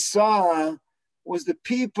Moses saw was the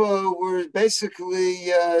people were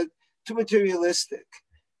basically too materialistic.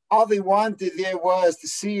 All they wanted there was to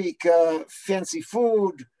seek fancy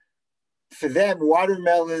food, for them,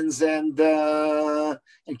 watermelons and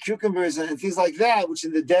cucumbers and things like that, which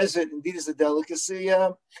in the desert indeed is a delicacy.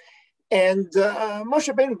 And Moshe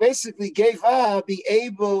Rabbeinu basically gave up being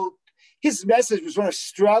able. His message was one of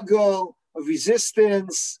struggle, of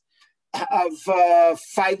resistance, of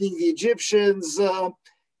fighting the Egyptians.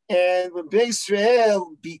 And when Bnei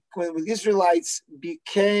Israel, when the Israelites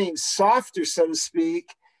became softer, so to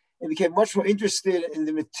speak, and became much more interested in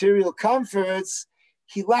the material comforts,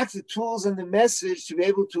 he lacked the tools and the message to be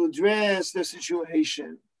able to address their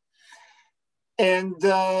situation. And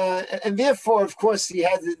therefore, of course,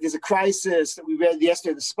 there's a crisis that we read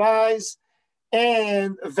yesterday, the spies,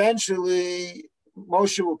 and eventually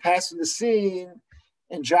Moshe will pass from the scene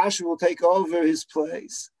and Joshua will take over his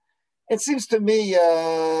place. It seems to me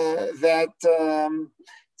that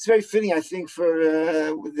it's very fitting, I think, for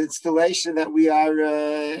the installation that we are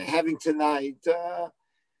having tonight.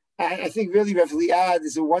 I think really Rav Liad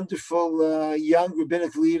is a wonderful young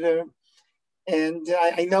rabbinic leader. And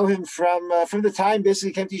I know him from the time basically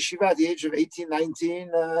he came to Yeshiva at the age of 18,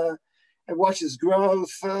 19. I watch his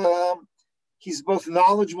growth. He's both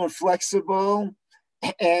knowledgeable and flexible,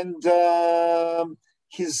 and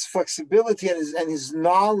his flexibility and his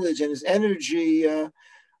knowledge and his energy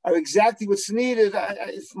are exactly what's needed.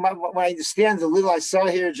 What I understand, the little I saw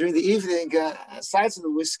here during the evening, aside from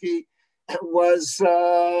the whiskey, was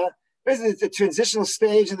basically the transitional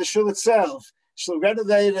stage in the shul itself. Shul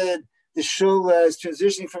renovated, the shul is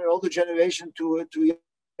transitioning from an older generation to a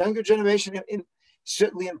younger generation,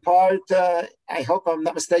 certainly in part. I hope I'm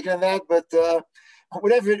not mistaken on that, but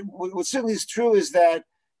what certainly is true is that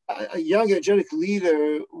a young, energetic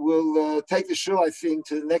leader will take the shul, I think,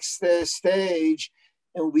 to the next stage,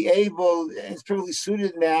 and will be able, and it's perfectly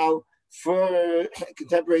suited now for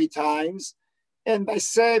contemporary times. And I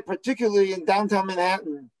say, particularly in downtown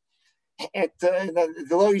Manhattan, at the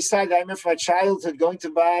Lower East Side, I remember from my childhood going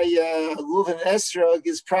to buy a Lulav and Estrog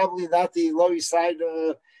is probably not the Lower East Side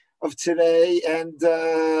of today. And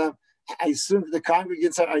I assume the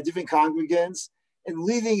congregants are different congregants. And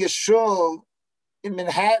leading a shul in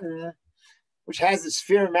Manhattan, which has its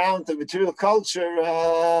fair amount of material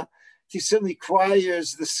culture, he certainly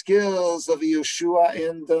requires the skills of a Yeshua.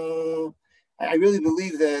 And I really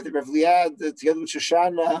believe that Rev Liad, together with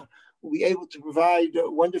Shoshana, will be able to provide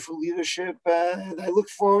wonderful leadership. And I look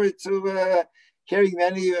forward to hearing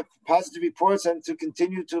many positive reports and to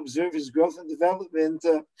continue to observe his growth and development.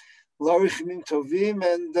 And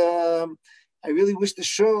I really wish the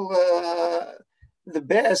show the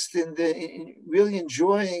best in really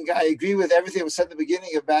enjoying. I agree with everything that was said in the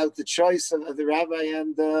beginning about the choice of the rabbi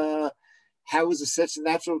and how was it such a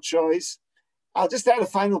natural choice. I'll just add a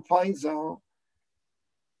final point though.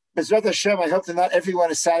 Bezrat Hashem, I hope that not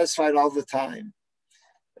everyone is satisfied all the time.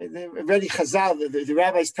 Already Chazal, the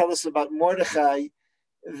rabbis tell us about Mordechai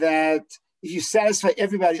that if you satisfy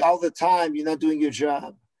everybody all the time, you're not doing your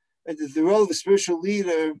job. And the role of a spiritual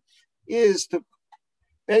leader is to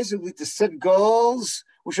basically to set goals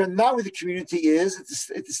which are not where the community is. It's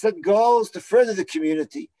to set goals to further the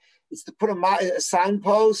community. It's to put a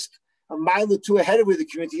signpost a mile or two ahead of where the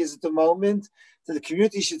community is at the moment. So the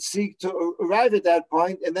community should seek to arrive at that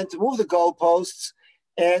point and then to move the goalposts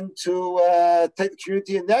and to take the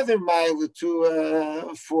community another mile or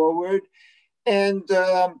two forward. And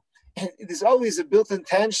there's always a built-in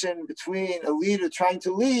tension between a leader trying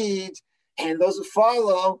to lead and those who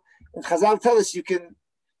follow. And Chazal tell us you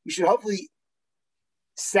should hopefully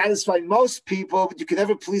satisfy most people, but you can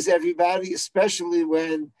never please everybody, especially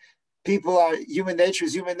when human nature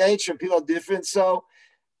is human nature and people are different. So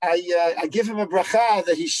I give him a bracha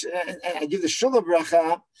I give the shul a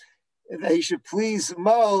bracha that he should please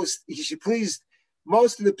most. He should please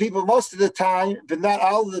most of the people most of the time, but not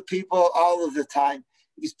all of the people all of the time.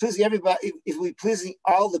 If he's pleasing everybody, if we're pleasing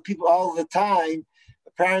all the people all of the time,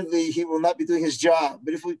 apparently he will not be doing his job.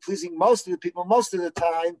 But if we're pleasing most of the people most of the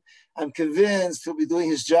time, I'm convinced he'll be doing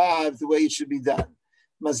his job the way it should be done.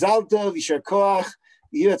 Mazal tov, yishar koach,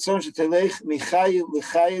 yeh ratzon shetelech michayil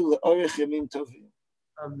lechayil leorech yamim tovim.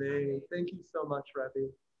 Amen. Thank you so much, Rebbe.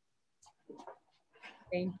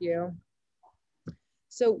 Thank you.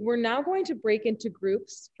 So we're now going to break into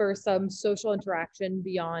groups for some social interaction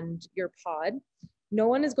beyond your pod. No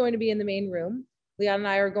one is going to be in the main room. Leon and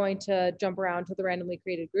I are going to jump around to the randomly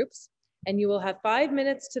created groups, and you will have 5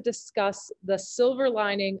 minutes to discuss the silver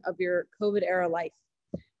lining of your COVID era life.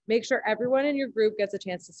 Make sure everyone in your group gets a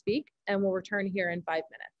chance to speak, and we'll return here in 5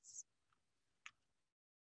 minutes.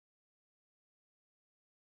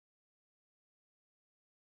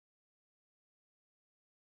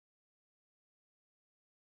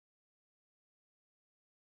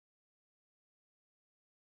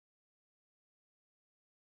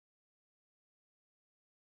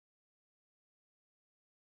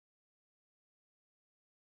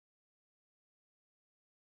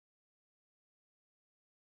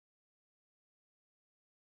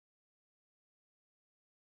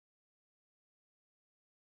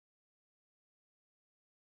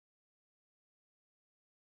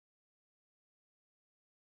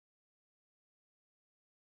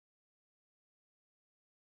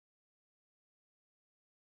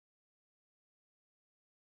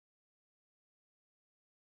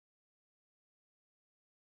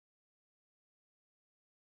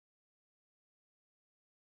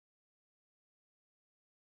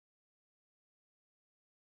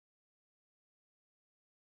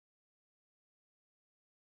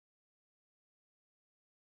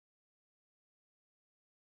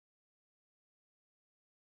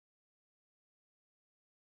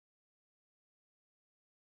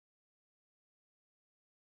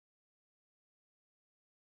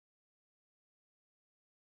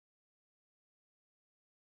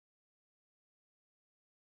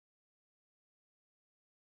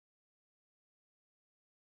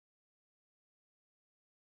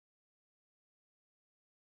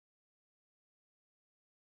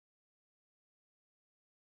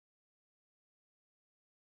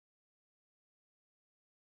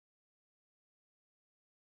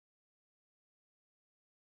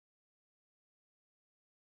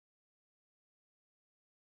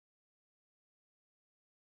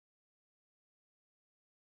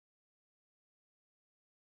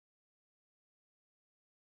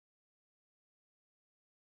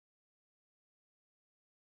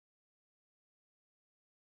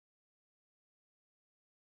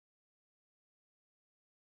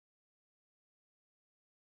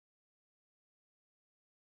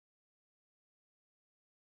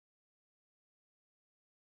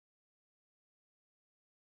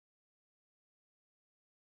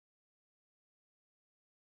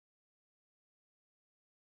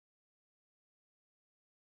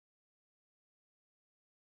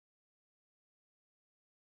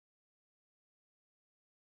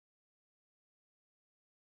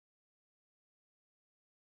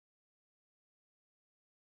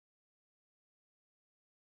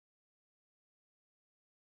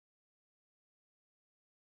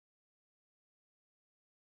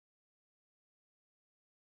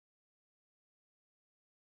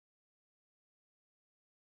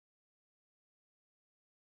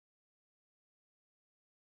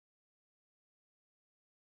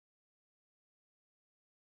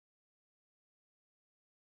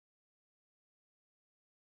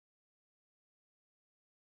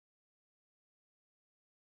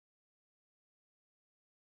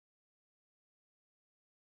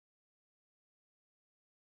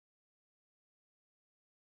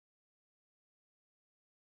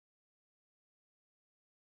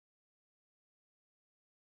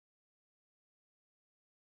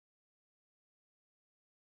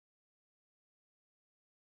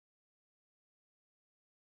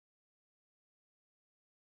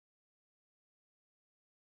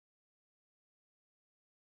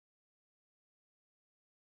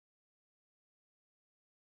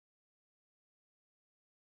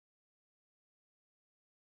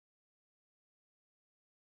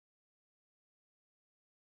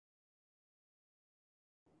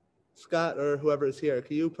 Scott or whoever is here,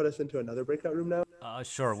 can you put us into another breakout room now?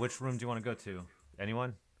 Sure. Which room do you want to go to?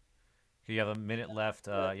 Anyone? Okay, you have a minute left.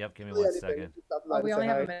 Yep, give me Really 1 anything. second. Just stop by Oh, to we say only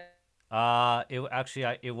have hi. a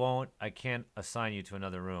minute. It won't. I can't assign you to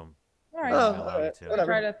another room. All right. Oh, Allow all you right. to. We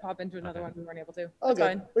Whatever. tried to pop into another Okay. one. We weren't able to. Oh, That's good.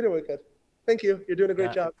 fine. We're doing good. Thank you. You're doing a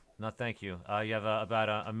great job. No, thank you. You have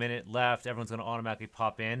about a minute left. Everyone's going to automatically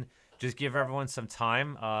pop in. Just give everyone some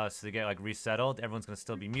time so they get like resettled. Everyone's going to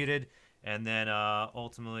still be muted, and then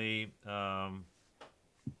ultimately, All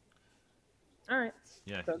right.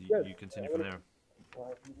 yeah, Sounds good. you continue from there.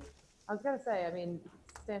 I was gonna say, I mean,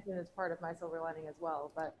 Stanton is part of my silver lining as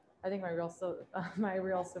well, but I think my real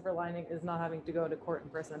silver lining is not having to go to court in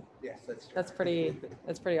person. Yes, that's true.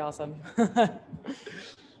 That's pretty awesome.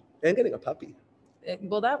 And getting a puppy.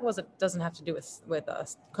 Well, that doesn't have to do with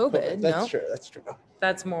COVID. That's No, true. That's true.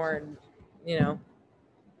 that's more, you know.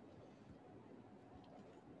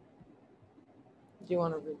 Do you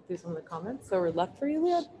want to read through some of the comments that were left for you,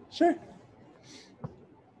 Leah? Sure.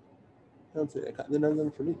 I don't see that. None of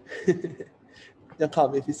them for me. Yeah, call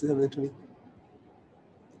me if you see something to me.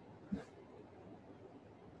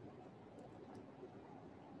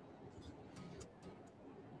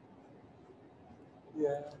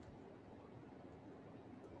 Yeah.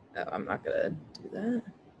 Oh, I'm not gonna do that.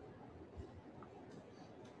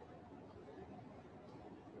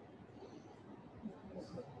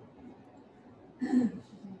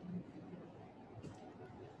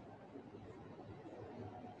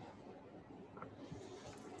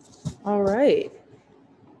 All right.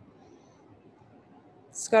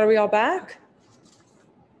 Scott, are we all back?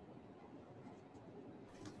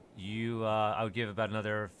 I would give about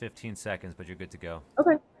another 15 seconds, but you're good to go.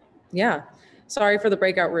 Okay. Yeah. Sorry for the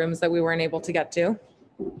breakout rooms that we weren't able to get to.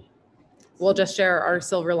 We'll just share our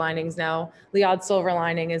silver linings now. Liad's silver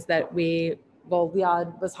lining is that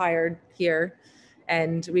Liad was hired here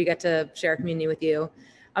and we get to share community with you.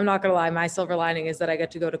 I'm not gonna lie, my silver lining is that I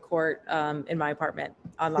get to go to court in my apartment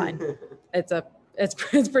online. It's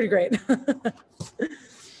pretty great. All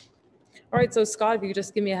right, so Scott, if you could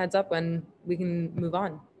just give me a heads up when we can move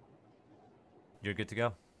on. You're good to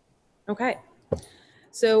go. Okay.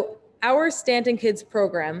 So our Stanton Kids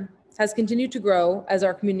program has continued to grow as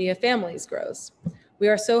our community of families grows. We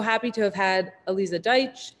are so happy to have had Eliza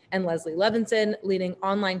Deitch and Leslie Levinson leading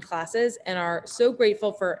online classes and are so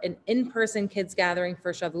grateful for an in-person kids gathering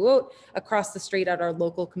for Shavuot across the street at our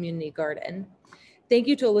local community garden. Thank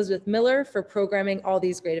you to Elizabeth Miller for programming all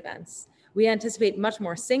these great events. We anticipate much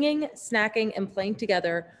more singing, snacking, and playing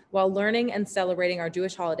together while learning and celebrating our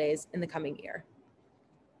Jewish holidays in the coming year.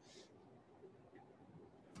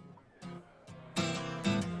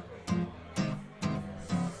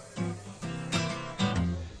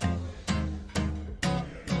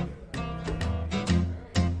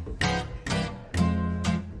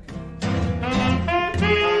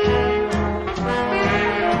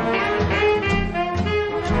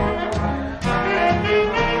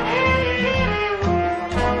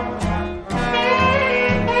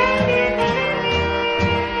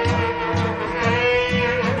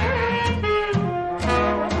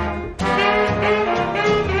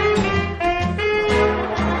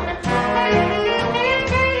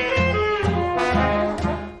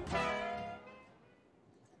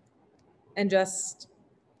 And just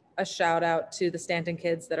a shout out to the Stanton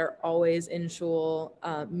kids that are always in shul,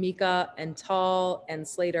 Mika and Tal and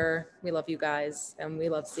Slater. We love you guys and we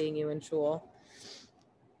love seeing you in shul.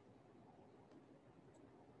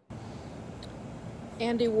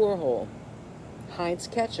 Andy Warhol, Heinz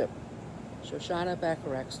Ketchup, Shoshana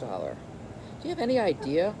Bacharach-Stoller. Do you have any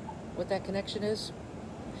idea what that connection is?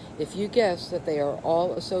 If you guess that they are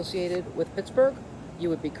all associated with Pittsburgh, you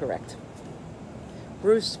would be correct.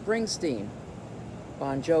 Bruce Springsteen,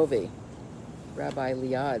 Bon Jovi, Rabbi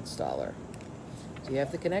Liad Stoller. Do you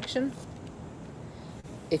have the connection?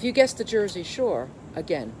 If you guessed the Jersey Shore,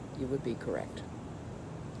 again, you would be correct.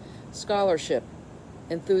 Scholarship,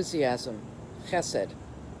 enthusiasm, chesed.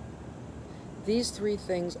 These three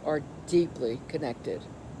things are deeply connected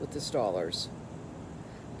with the Stollers.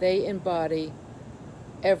 They embody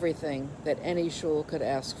everything that any shul could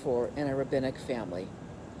ask for in a rabbinic family.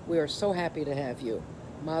 We are so happy to have you.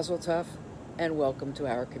 Mazel tov, and welcome to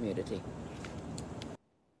our community.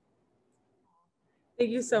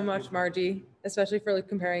 Thank you so much, Margie, especially for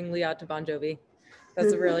comparing Liad to Bon Jovi.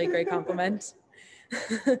 That's a really great compliment.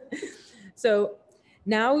 So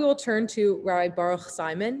now we will turn to Rabbi Baruch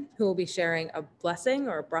Simon, who will be sharing a blessing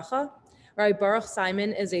or a bracha. Rabbi Baruch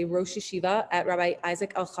Simon is a Rosh Yeshiva at Rabbi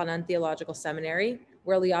Isaac Elchanan Theological Seminary,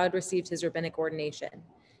 where Liad received his rabbinic ordination.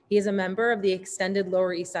 He is a member of the extended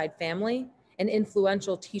Lower East Side family, an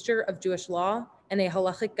influential teacher of Jewish law, and a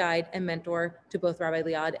halachic guide and mentor to both Rabbi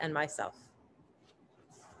Liad and myself.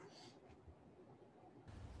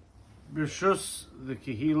 B'rshus the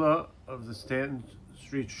Kehila of the Stanton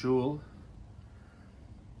Street Shul,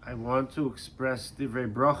 I want to express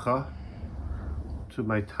divrei bracha to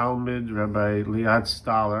my Talmud, Rabbi Liad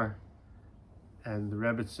Stoller, and the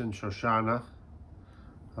Rebbetzin Shoshana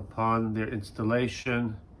upon their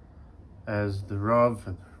installation as the Rav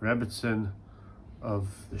and Rebbetzin of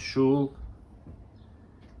the Shul.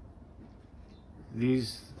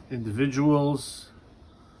 These individuals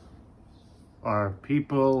are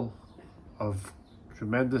people of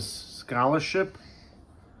tremendous scholarship,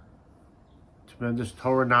 tremendous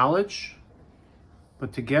Torah knowledge,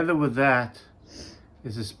 but together with that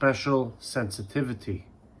is a special sensitivity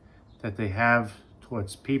that they have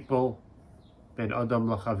towards people, ben adam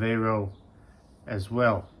lachavero, as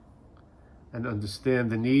well, and understand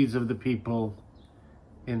the needs of the people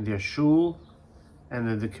in their shul and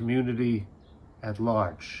in the community at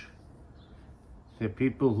large. They're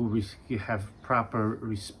people who have proper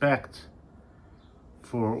respect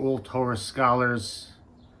for all Torah scholars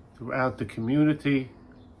throughout the community,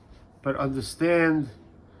 but understand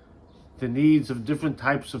the needs of different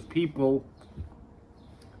types of people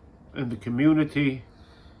in the community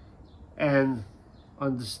and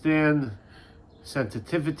understand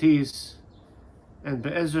sensitivities. And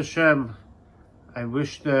Be'ez Hashem, I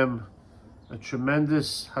wish them a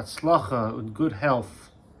tremendous hatzlacha and good health,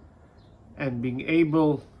 and being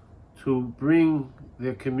able to bring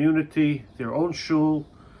their community, their own shul,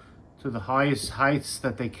 to the highest heights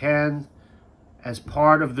that they can as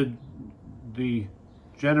part of the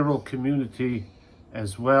general community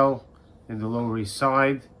as well in the Lower East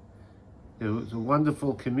Side. It was a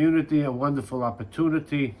wonderful community, a wonderful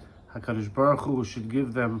opportunity. HaKadosh Baruch Hu should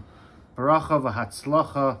give them bracha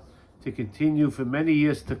v'hatzlacha to continue for many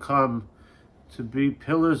years to come, to be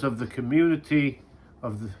pillars of the community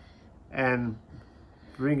and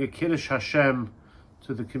bring a Kiddush Hashem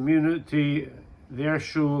to the community, their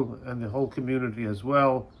shul, and the whole community as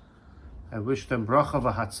well. I wish them bracha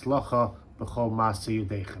v'hatzlacha b'chol ma'aseh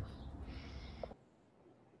yedechem.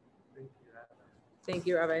 Thank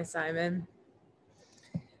you, Rabbi Simon.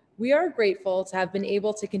 We are grateful to have been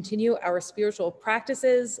able to continue our spiritual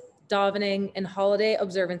practices, davening, and holiday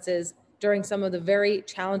observances during some of the very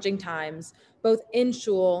challenging times, both in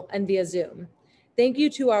shul and via Zoom. Thank you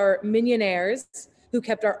to our minyonaires who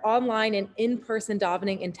kept our online and in-person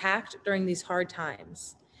davening intact during these hard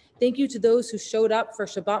times. Thank you to those who showed up for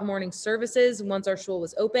Shabbat morning services once our shul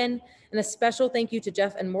was open, and a special thank you to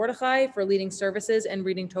Jeff and Mordechai for leading services and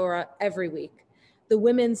reading Torah every week. The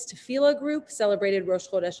Women's Tefillah group celebrated Rosh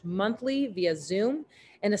Chodesh monthly via Zoom,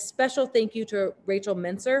 and a special thank you to Rachel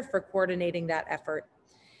Mincer for coordinating that effort.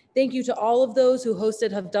 Thank you to all of those who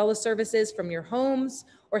hosted Havdalah services from your homes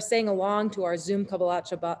or sang along to our Zoom Kabbalat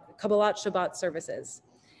Shabbat services.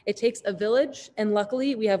 It takes a village, and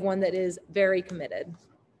luckily we have one that is very committed.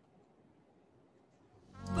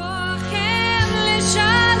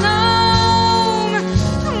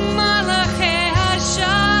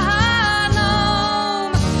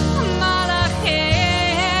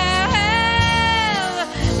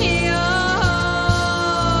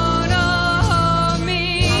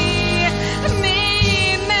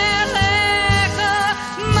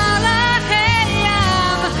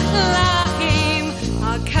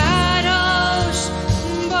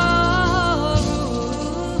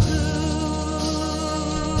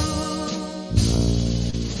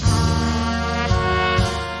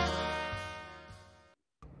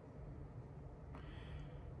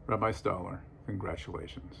 Rabbi Stoller,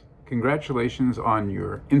 congratulations. Congratulations on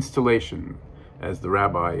your installation as the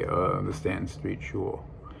rabbi of the Stanton Street Shul.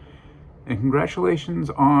 And congratulations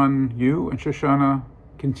on you and Shoshana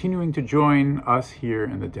continuing to join us here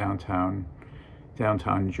in the downtown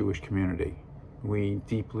Jewish community. We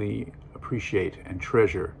deeply appreciate and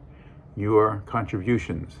treasure your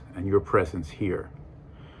contributions and your presence here.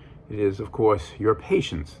 It is, of course, your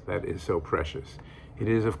patience that is so precious. It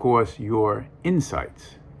is, of course, your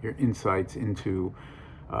insights into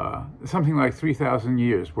something like 3,000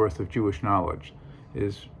 years worth of Jewish knowledge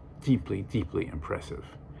is deeply, deeply impressive.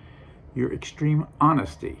 Your extreme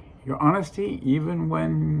honesty, even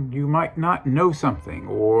when you might not know something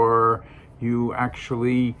or you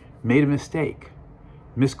actually made a mistake,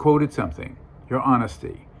 misquoted something, your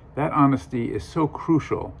honesty. That honesty is so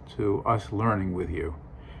crucial to us learning with you.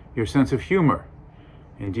 Your sense of humor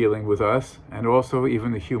in dealing with us, and also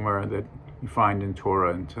even the humor that you find in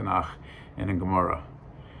Torah and Tanakh and in Gemara.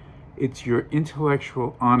 It's your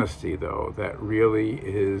intellectual honesty, though, that really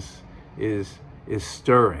is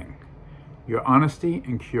stirring. Your honesty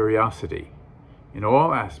and curiosity in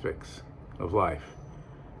all aspects of life.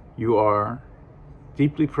 You are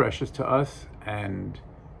deeply precious to us, and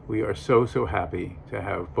we are so, so happy to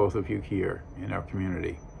have both of you here in our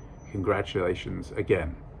community. Congratulations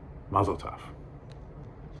again. Mazel tov.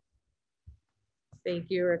 Thank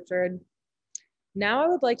you, Richard. Now I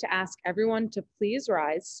would like to ask everyone to please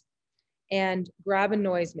rise and grab a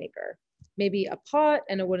noisemaker. Maybe a pot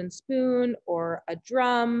and a wooden spoon, or a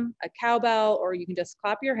drum, a cowbell, or you can just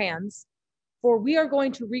clap your hands. For we are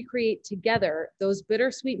going to recreate together those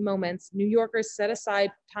bittersweet moments New Yorkers set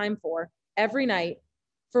aside time for every night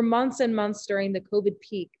for months and months during the COVID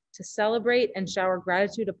peak to celebrate and shower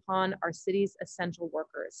gratitude upon our city's essential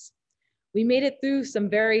workers. We made it through some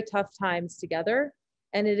very tough times together,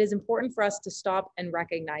 and it is important for us to stop and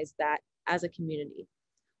recognize that as a community.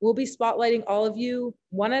 We'll be spotlighting all of you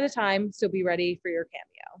one at a time, so be ready for your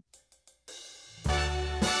cameo.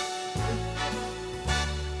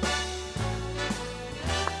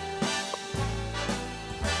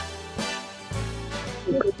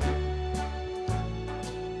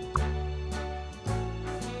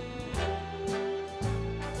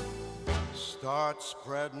 Start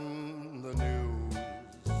spreading the news.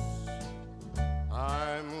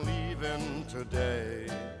 I'm leaving today.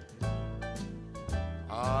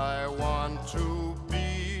 I want to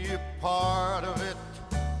be a part of it.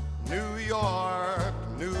 New York,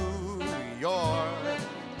 New York.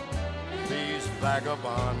 These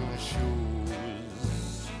vagabond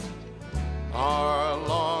shoes are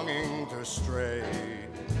longing to stray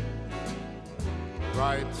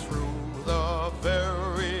right through the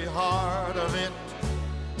very heart of it.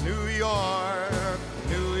 New York,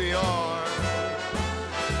 New York.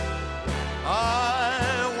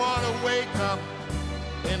 I want to wake up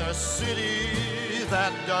in a city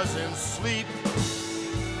that doesn't sleep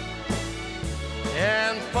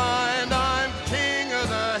and find I'm king of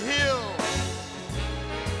the hill,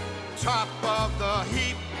 top of the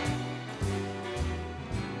heap.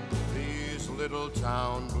 These little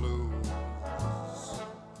town blues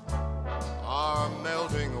are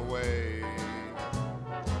melting away.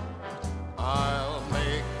 I'll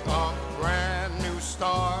make a brand new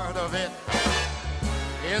start of it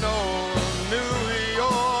in old New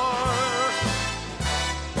York.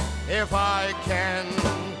 If I can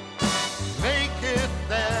make it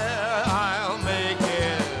there, I'll make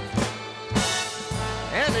it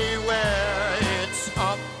anywhere. It's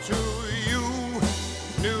up to you,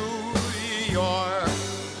 New York,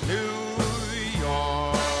 New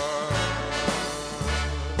York.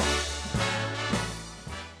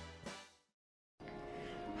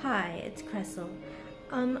 Hi, it's Cressel.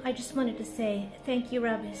 I just wanted to say thank you,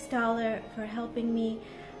 Rabbi Stoller, for helping me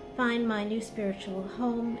find my new spiritual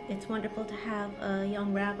home. It's wonderful to have a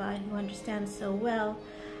young rabbi who understands so well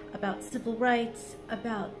about civil rights,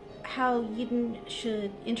 about how Yidden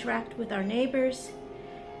should interact with our neighbors,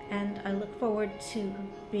 and I look forward to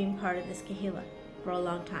being part of this Kehillah for a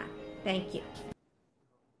long time. Thank you.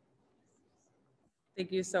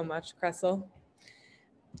 Thank you so much, Cressel.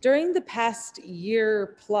 During the past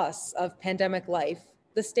year plus of pandemic life,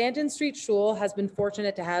 the Stanton Street Shul has been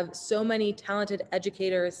fortunate to have so many talented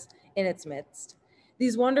educators in its midst.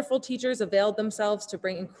 These wonderful teachers availed themselves to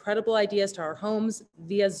bring incredible ideas to our homes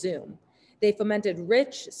via Zoom. They fomented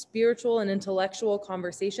rich, spiritual, and intellectual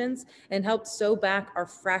conversations and helped sew back our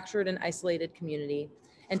fractured and isolated community.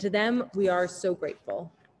 And to them, we are so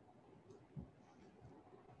grateful.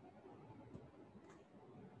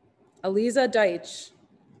 Aliza Deitch.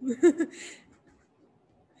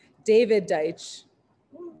 David Deitch.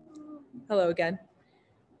 Hello again.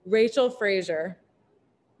 Rachel Frazier.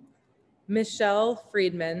 Michelle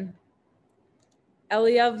Friedman.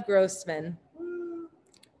 Eliav Grossman.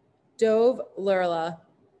 Dove Lurla.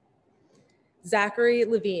 Zachary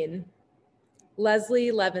Levine.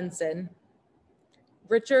 Leslie Levinson.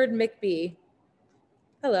 Richard McBee.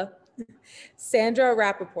 Hello. Sandra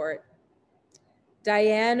Rappaport.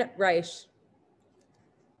 Diane Reich.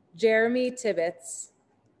 Jeremy Tibbetts.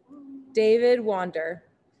 David Wander.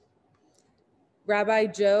 Rabbi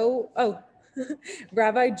Joe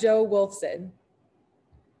Wolfson.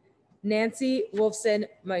 Nancy Wolfson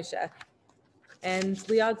Moshe. And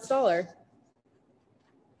Liad Stoller.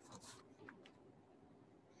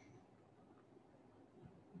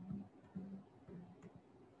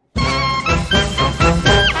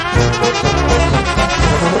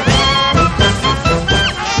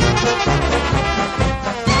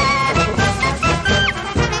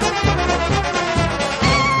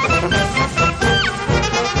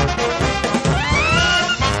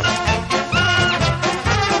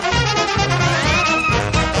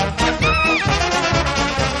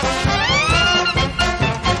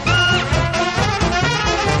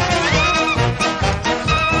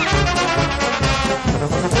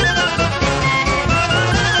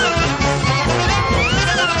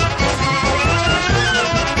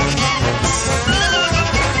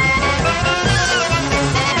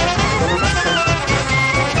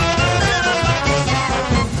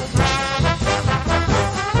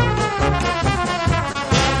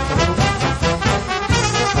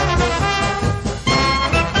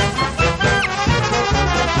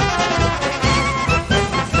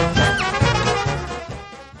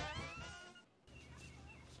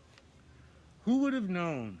 Who would have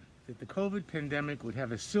known that the COVID pandemic would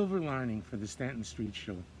have a silver lining for the Stanton Street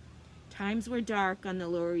Shul? Times were dark on the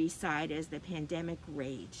Lower East Side as the pandemic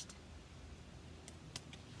raged.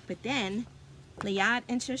 But then, Liat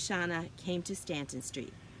and Shoshana came to Stanton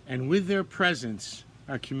Street. And with their presence,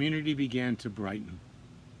 our community began to brighten.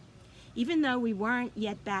 Even though we weren't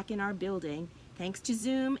yet back in our building, thanks to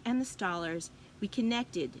Zoom and the Stallers, we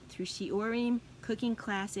connected through shiurim, cooking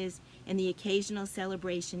classes, and the occasional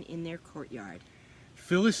celebration in their courtyard.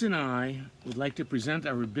 Phyllis and I would like to present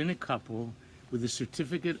our rabbinic couple with a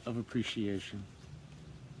certificate of appreciation.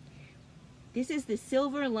 This is the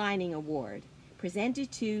Silver Lining Award,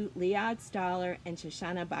 presented to Liad Staller and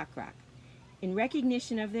Shoshana Bakrak, in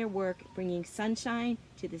recognition of their work bringing sunshine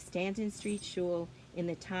to the Stanton Street Shul in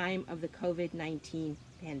the time of the COVID-19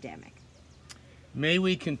 pandemic. May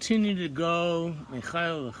we continue to go,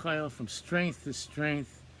 Mechayel L'chayel, from strength to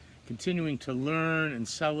strength, continuing to learn and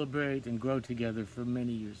celebrate and grow together for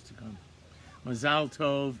many years to come. Mazal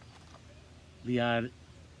Tov, Liad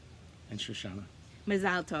and Shoshana.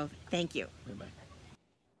 Mazal Tov. Thank you. Bye-bye.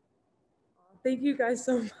 Thank you guys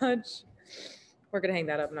so much. We're going to hang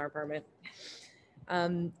that up in our apartment.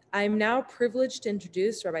 I'm now privileged to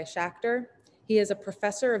introduce Rabbi Schachter. He is a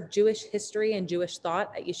professor of Jewish history and Jewish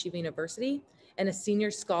thought at Yeshiva University and a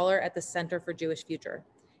senior scholar at the Center for Jewish Future.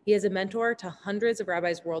 He is a mentor to hundreds of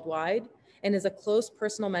rabbis worldwide and is a close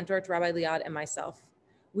personal mentor to Rabbi Liad and myself.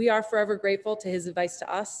 We are forever grateful to his advice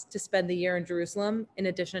to us to spend the year in Jerusalem, in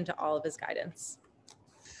addition to all of his guidance.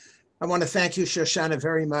 I want to thank you, Shoshana,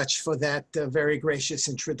 very much for that very gracious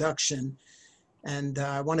introduction. And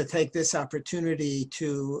I want to take this opportunity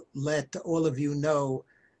to let all of you know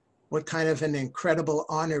what kind of an incredible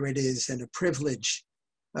honor it is and a privilege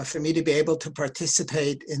for me to be able to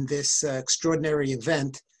participate in this extraordinary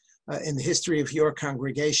event in the history of your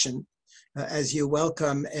congregation as you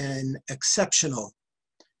welcome an exceptional,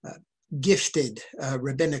 gifted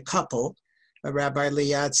rabbinic couple, Rabbi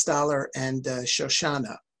Liad Staller and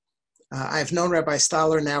Shoshana. I've known Rabbi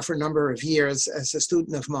Staller now for a number of years as a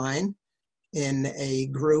student of mine in a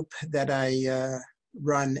group that I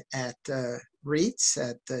run at REITs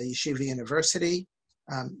at Yeshiva University.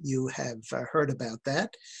 You have heard about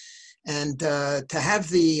that. And to have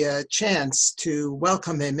the chance to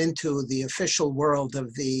welcome him into the official world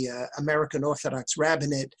of the American Orthodox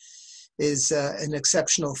Rabbinate is an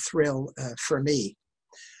exceptional thrill for me.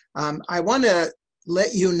 I want to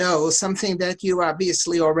let you know something that you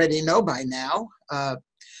obviously already know by now.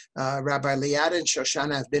 Rabbi Liad and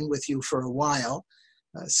Shoshana have been with you for a while,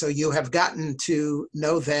 so you have gotten to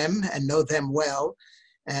know them and know them well,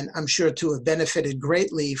 and I'm sure to have benefited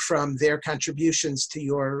greatly from their contributions to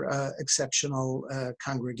your exceptional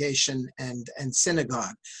congregation and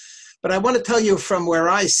synagogue. But I want to tell you from where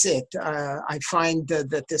I sit, I find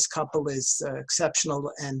that this couple is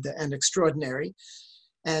exceptional and extraordinary.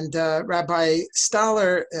 And Rabbi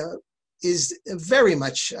Staller is very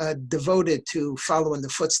much devoted to following the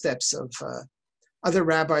footsteps of other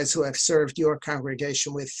rabbis who have served your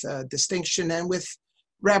congregation with distinction and with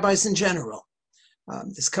rabbis in general.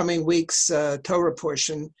 This coming week's Torah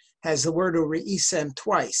portion has the word Uri'isem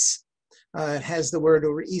twice. It has the word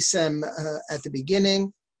Uri'isem at the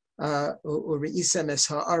beginning, Uri'isem es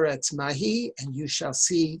ha'aretz mahi, and you shall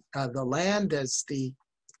see the land, as the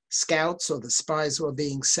scouts or the spies were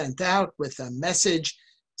being sent out with a message,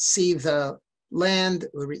 see the land,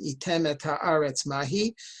 Uri'item et ha'aretz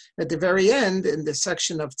mahi. At the very end, in the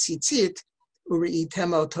section of Tzitzit,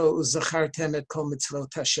 Uri'item oto uzachartem et kol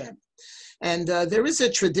mitzvot Hashem. And there is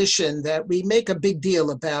a tradition that we make a big deal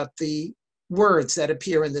about the words that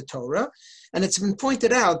appear in the Torah. And it's been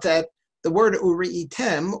pointed out that the word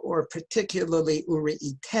Uri'item, or particularly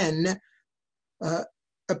Uri'iten,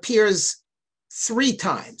 appears 3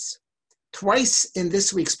 times. Twice in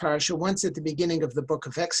this week's parasha, once at the beginning of the book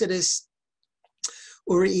of Exodus,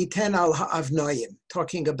 Uri'iten al ha'avnoyim,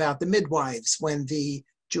 talking about the midwives when the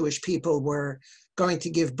Jewish people were going to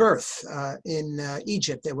give birth in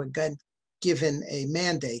Egypt. They were given a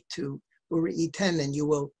mandate to Uri'iten, and you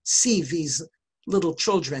will see these little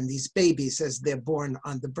children, these babies, as they're born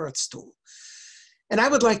on the birth stool. And I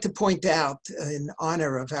would like to point out, in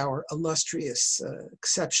honor of our illustrious,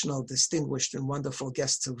 exceptional, distinguished, and wonderful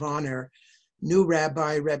guests of honor, new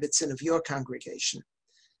Rabbi Rebbitzin of your congregation,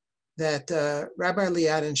 that Rabbi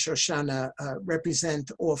Liad and Shoshana represent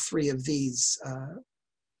all 3 of these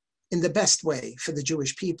in the best way for the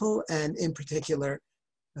Jewish people, and in particular,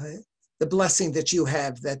 the blessing that you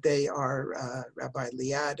have that they are Rabbi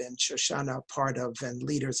Liad and Shoshana part of and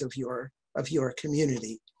leaders of your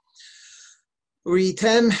community.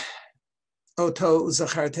 Uri'item oto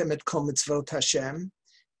uzachartem et kol mitzvot Hashem.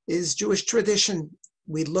 is Jewish tradition.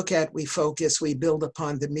 We look at, we focus, we build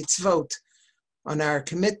upon the mitzvot, on our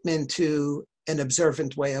commitment to an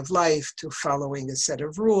observant way of life, to following a set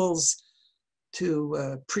of rules, to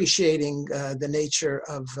appreciating the nature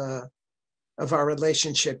of our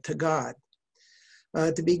relationship to God.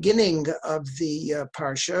 At the beginning of the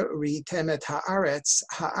Parsha, Ritem et Haaretz,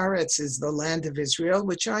 Haaretz is the land of Israel,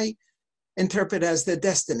 which I interpret as the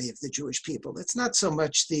destiny of the Jewish people. It's not so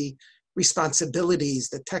much the responsibilities,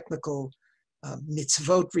 the technical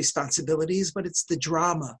mitzvot responsibilities, but it's the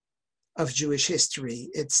drama of Jewish history.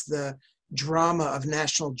 It's the drama of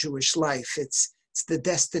national Jewish life. It's the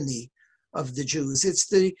destiny of the Jews. It's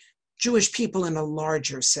the Jewish people in a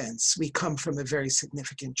larger sense. We come from a very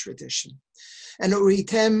significant tradition. And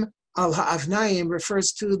Uritem al Ha'avnaim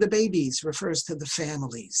refers to the babies, refers to the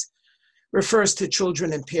families, refers to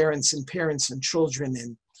children and parents and children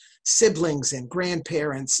and siblings and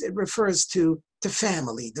grandparents. It refers to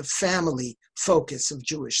family, the family focus of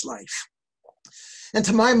Jewish life. And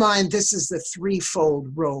to my mind, this is the threefold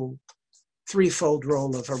role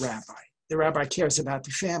of a rabbi. The rabbi cares about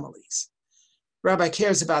the families. Rabbi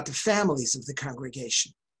cares about the families of the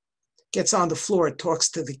congregation, gets on the floor, talks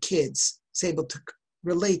to the kids, is able to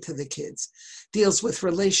relate to the kids, deals with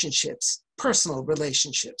relationships, personal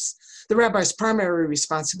relationships. The rabbi's primary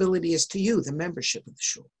responsibility is to you, the membership of the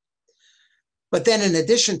shul. But then in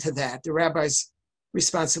addition to that, the rabbi's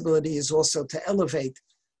responsibility is also to elevate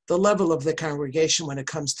the level of the congregation when it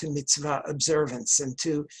comes to mitzvah observance and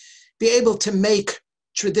to be able to make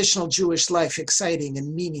traditional Jewish life exciting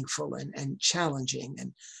and meaningful and challenging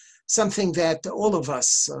and something that all of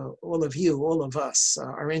us, all of you, all of us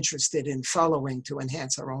are interested in following to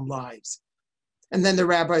enhance our own lives. And then the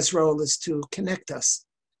rabbi's role is to connect us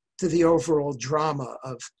to the overall drama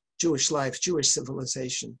of Jewish life, Jewish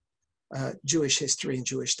civilization, Jewish history, and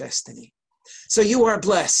Jewish destiny. So you are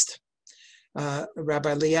blessed.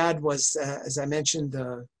 Rabbi Liad was, as I mentioned,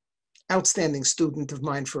 an outstanding student of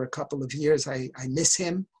mine for a couple of years. I miss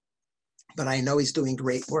him, but I know he's doing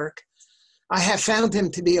great work. I have found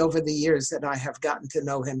him to be, over the years that I have gotten to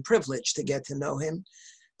know him, privileged to get to know him,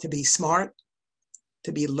 to be smart,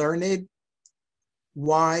 to be learned,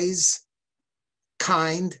 wise,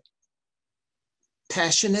 kind,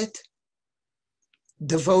 passionate,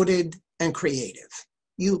 devoted, and creative.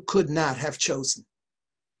 You could not have chosen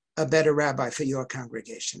a better rabbi for your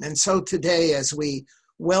congregation. And so today, as we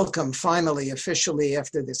welcome finally, officially,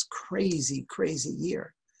 after this crazy, crazy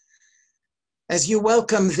year, as you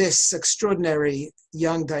welcome this extraordinary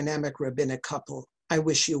young dynamic rabbinic couple, I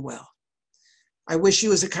wish you well. I wish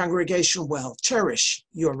you as a congregation well. Cherish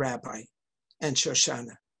your rabbi and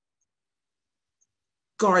Shoshana.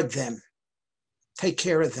 Guard them. Take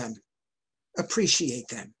care of them. Appreciate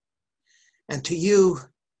them. And to you,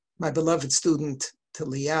 my beloved student, to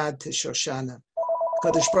Liad, to Shoshana,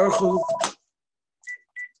 HaKadosh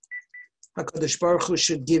Baruch Hu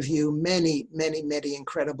should give you many, many, many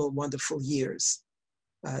incredible, wonderful years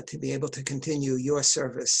to be able to continue your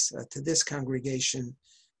service to this congregation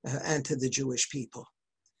and to the Jewish people.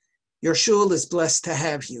 Your shul is blessed to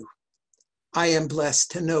have you. I am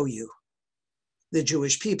blessed to know you. The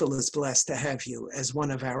Jewish people is blessed to have you as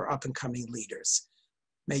one of our up-and-coming leaders.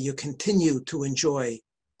 May you continue to enjoy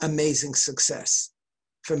amazing success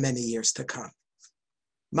for many years to come.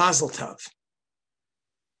 Mazel tov.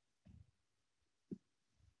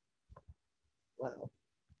 Wow.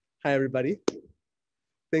 Hi, everybody.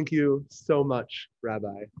 Thank you so much,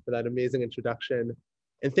 Rabbi, for that amazing introduction.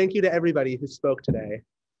 And thank you to everybody who spoke today.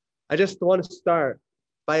 I just want to start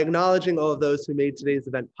by acknowledging all of those who made today's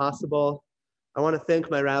event possible. I want to thank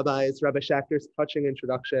my rabbis, Rabbi Schachter's touching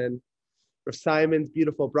introduction, Rav Simon's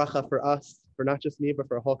beautiful bracha for us, for not just me, but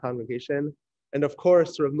for a whole congregation. And of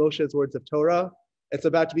course, Rav Moshe's words of Torah. It's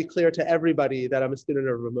about to be clear to everybody that I'm a student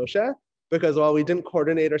of Rav Moshe, because while we didn't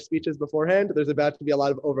coordinate our speeches beforehand, there's about to be a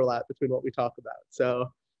lot of overlap between what we talk about. So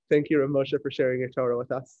thank you, Rav Moshe, for sharing your Torah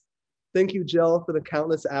with us. Thank you, Jill, for the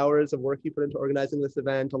countless hours of work you put into organizing this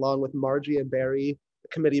event, along with Margie and Barry, the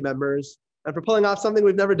committee members, and for pulling off something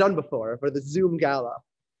we've never done before, for the Zoom Gala.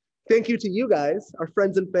 Thank you to you guys, our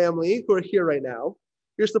friends and family who are here right now.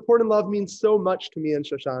 Your support and love means so much to me and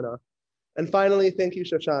Shoshana. And finally, thank you,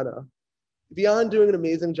 Shoshana. Beyond doing an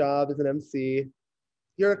amazing job as an MC,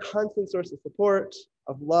 you're a constant source of support,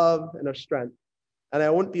 of love, and of strength. And I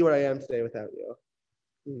wouldn't be where I am today without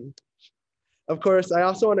you. Of course, I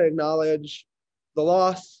also want to acknowledge the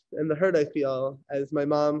loss and the hurt I feel as my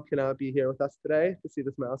mom cannot be here with us today to see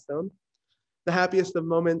this milestone. The happiest of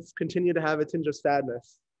moments continue to have a tinge of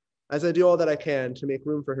sadness as I do all that I can to make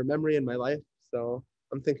room for her memory in my life. So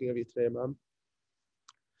I'm thinking of you today, Mom.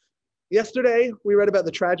 Yesterday, we read about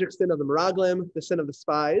the tragic sin of the Meraglim, the sin of the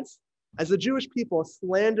spies, as the Jewish people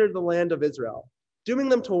slandered the land of Israel, dooming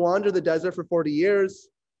them to wander the desert for 40 years,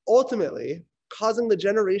 ultimately causing the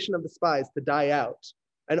generation of the spies to die out,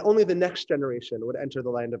 and only the next generation would enter the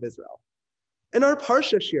land of Israel. In our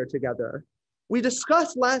Parsha shir together, we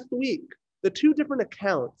discussed last week the two different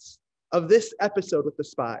accounts of this episode with the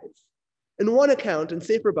spies. In one account, in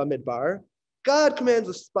Sefer Bamidbar, God commands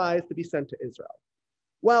the spies to be sent to Israel.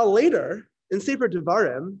 While later, in Sefer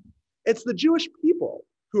Devarim, it's the Jewish people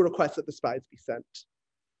who request that the spies be sent.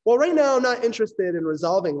 Well, right now, I'm not interested in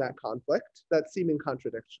resolving that conflict, that seeming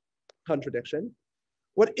contradiction.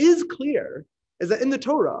 What is clear is that in the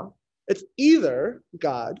Torah, it's either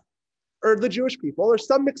God or the Jewish people, or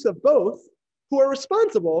some mix of both, who are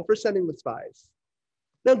responsible for sending the spies.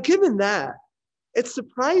 Now, given that, it's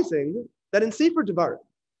surprising that in Sefer Devarim,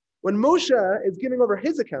 when Moshe is giving over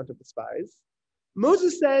his account of the spies,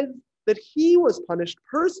 Moses says that he was punished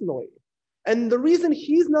personally. And the reason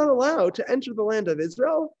he's not allowed to enter the land of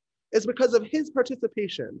Israel is because of his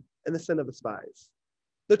participation in the sin of the spies.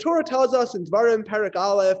 The Torah tells us in Dvarim, Perek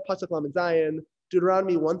Aleph, Pasuk Lamed Zayin,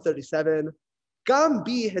 Deuteronomy 137, Gam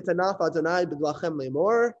bi hitanaf Adonai b'glachem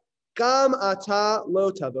lemor, Gam ata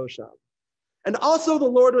lo tavosham. And also the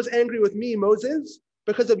Lord was angry with me, Moses,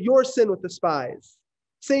 because of your sin with the spies,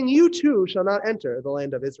 saying you too shall not enter the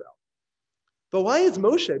land of Israel. But why is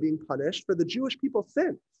Moshe being punished for the Jewish people's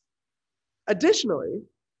sins? Additionally,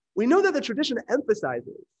 we know that the tradition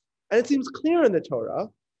emphasizes, and it seems clear in the Torah,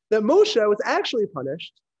 that Moshe was actually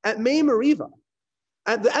punished at Mei Meriva,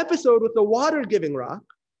 at the episode with the water-giving rock,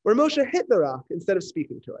 where Moshe hit the rock instead of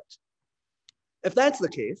speaking to it. If that's the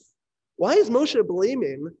case, why is Moshe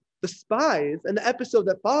blaming the spies in the episode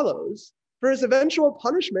that follows for his eventual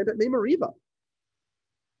punishment at Mei Meriva?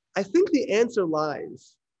 I think the answer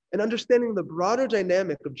lies in understanding the broader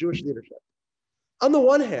dynamic of Jewish leadership. On the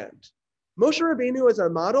one hand, Moshe Rabbeinu is our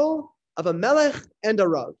model of a melech and a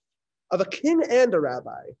rav, of a king and a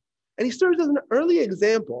rabbi, and he serves as an early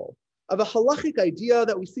example of a halachic idea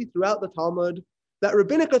that we see throughout the Talmud, that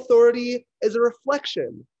rabbinic authority is a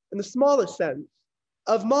reflection, in the smallest sense,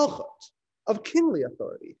 of malchut, of kingly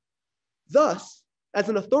authority. Thus, as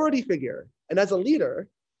an authority figure and as a leader,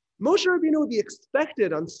 Moshe Rabbeinu would be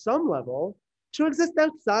expected on some level to exist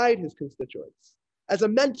outside his constituents, as a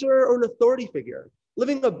mentor or an authority figure,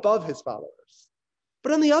 living above his followers.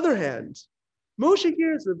 But on the other hand, Moshe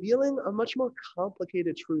here is revealing a much more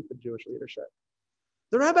complicated truth of Jewish leadership.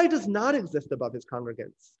 The rabbi does not exist above his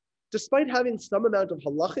congregants, despite having some amount of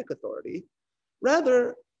halachic authority.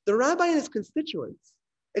 Rather, the rabbi and his constituents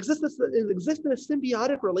exist in a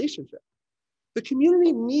symbiotic relationship. The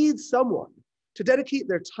community needs someone to dedicate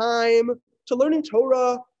their time to learning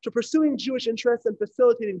Torah, to pursuing Jewish interests and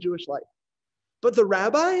facilitating Jewish life. But the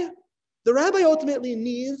rabbi ultimately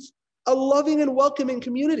needs a loving and welcoming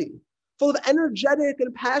community full of energetic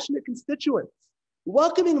and passionate constituents,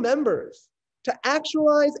 welcoming members to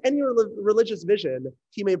actualize any religious vision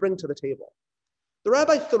he may bring to the table. The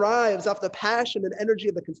rabbi thrives off the passion and energy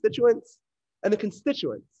of the constituents, and the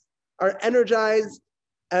constituents are energized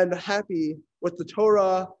and happy with the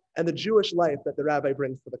Torah and the Jewish life that the rabbi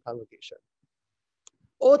brings to the congregation.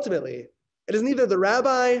 Ultimately, it is neither the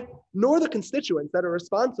rabbi nor the constituents that are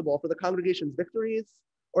responsible for the congregation's victories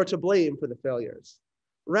or to blame for the failures.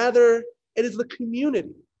 Rather, it is the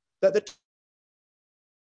community that the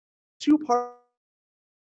two parties,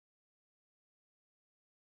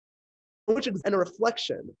 which is a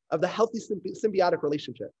reflection of the healthy symbiotic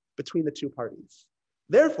relationship between the two parties.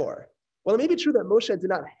 Therefore, while it may be true that Moshe did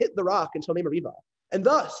not hit the rock until Mei Meriva, and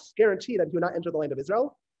thus guarantee that he would not enter the land of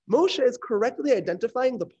Israel, Moshe is correctly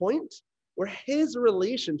identifying the point where his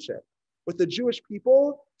relationship with the Jewish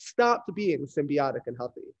people stopped being symbiotic and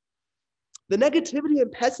healthy. The negativity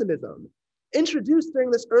and pessimism introduced during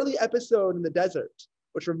this early episode in the desert,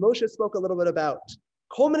 which Rav Moshe spoke a little bit about,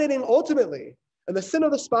 culminating ultimately in the sin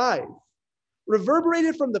of the spies,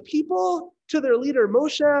 reverberated from the people to their leader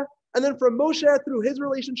Moshe, and then from Moshe through his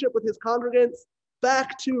relationship with his congregants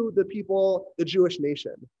back to the people, the Jewish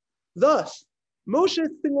nation. Thus, Moshe is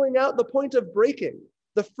singling out the point of breaking,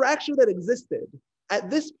 the fracture that existed at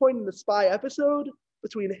this point in the spy episode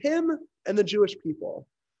between him and the Jewish people.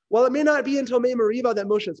 While it may not be until Mei Meriva that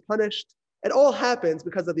Moshe is punished, it all happens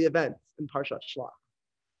because of the events in Parshat Shlach.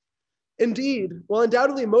 Indeed, while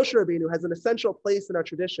undoubtedly Moshe Rabbeinu has an essential place in our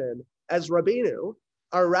tradition as Rabbeinu,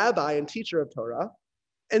 our rabbi and teacher of Torah,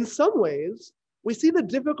 in some ways, we see the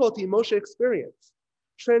difficulty Moshe experienced,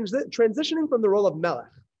 transitioning from the role of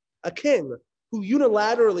Melech, a king who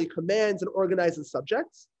unilaterally commands and organizes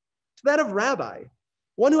subjects, to that of rabbi,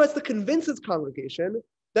 one who has to convince his congregation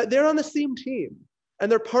that they're on the same team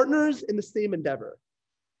and they're partners in the same endeavor.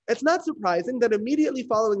 It's not surprising that immediately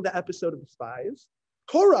following the episode of the spies,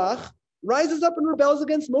 Korach rises up and rebels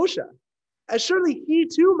against Moshe, as surely he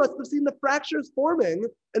too must have seen the fractures forming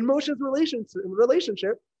in Moshe's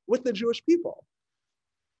relationship with the Jewish people.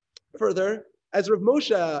 Further, as Rav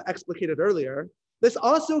Moshe explicated earlier, this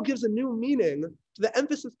also gives a new meaning to the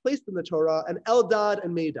emphasis placed in the Torah on Eldad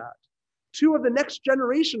and Medad, two of the next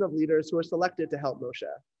generation of leaders who are selected to help Moshe.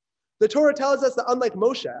 The Torah tells us that unlike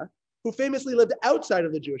Moshe, who famously lived outside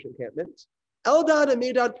of the Jewish encampment, Eldad and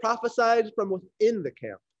Medad prophesied from within the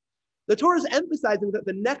camp. The Torah is emphasizing that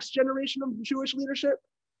the next generation of Jewish leadership,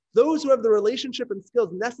 those who have the relationship and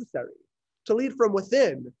skills necessary to lead from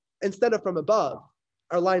within instead of from above,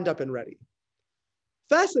 are lined up and ready.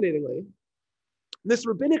 Fascinatingly, this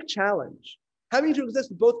rabbinic challenge, having to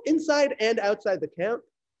exist both inside and outside the camp,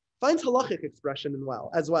 finds halachic expression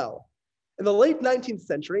as well. In the late 19th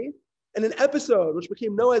century, in an episode which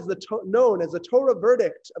became known as the Torah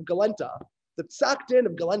verdict of Galenta, the Psak Din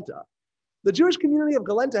of Galenta, the Jewish community of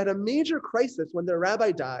Galenta had a major crisis when their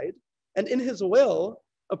rabbi died, and in his will,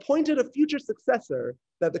 appointed a future successor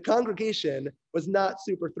that the congregation was not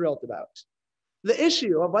super thrilled about. The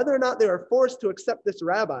issue of whether or not they were forced to accept this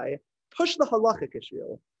rabbi pushed the halachic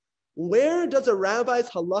issue. Where does a rabbi's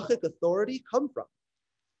halachic authority come from?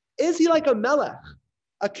 Is he like a melech,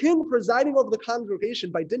 a king presiding over the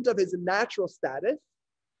congregation by dint of his natural status?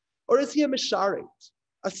 Or is he a misharit,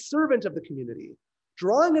 a servant of the community,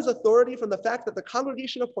 drawing his authority from the fact that the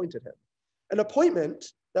congregation appointed him, an appointment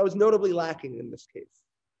that was notably lacking in this case?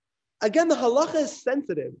 Again, the halacha is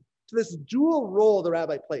sensitive to this dual role the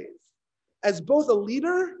rabbi plays, as both a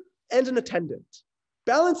leader and an attendant,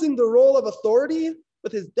 balancing the role of authority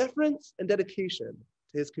with his deference and dedication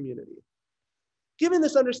to his community. Given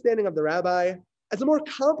this understanding of the rabbi as a more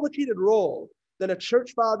complicated role than a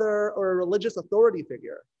church father or a religious authority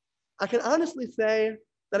figure, I can honestly say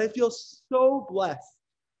that I feel so blessed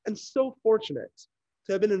and so fortunate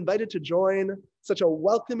to have been invited to join such a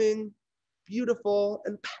welcoming, beautiful,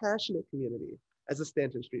 and passionate community as the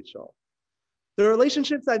Stanton Street Shul. The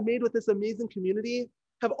relationships I've made with this amazing community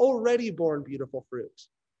have already borne beautiful fruit,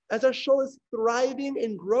 as our shul is thriving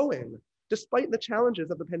and growing despite the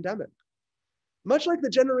challenges of the pandemic. Much like the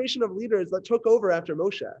generation of leaders that took over after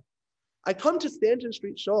Moshe, I come to Stanton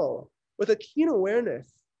Street Shul with a keen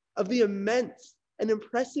awareness of the immense and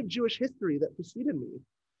impressive Jewish history that preceded me.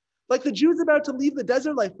 Like the Jews about to leave the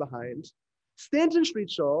desert life behind, Stanton Street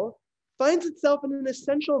Shul finds itself in an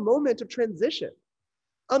essential moment of transition,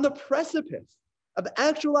 on the precipice of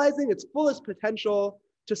actualizing its fullest potential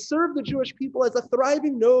to serve the Jewish people as a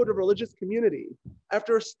thriving node of religious community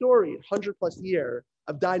after a storied 100+ year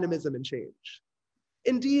of dynamism and change.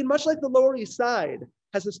 Indeed, much like the Lower East Side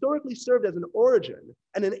has historically served as an origin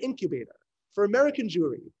and an incubator for American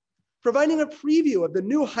Jewry, providing a preview of the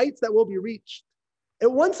new heights that will be reached,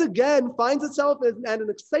 it once again finds itself at an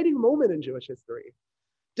exciting moment in Jewish history.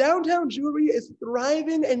 Downtown Jewry is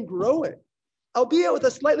thriving and growing, albeit with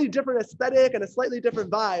a slightly different aesthetic and a slightly different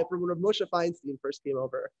vibe from when Rav Moshe Feinstein first came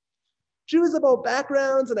over. Jews of all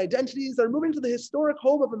backgrounds and identities are moving to the historic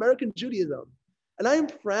home of American Judaism, and I am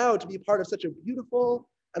proud to be part of such a beautiful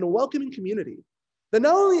and welcoming community that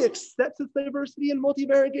not only accepts its diversity and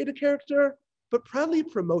multivariated character, but proudly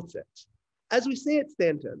promotes it. As we say at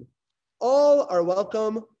Stanton, all are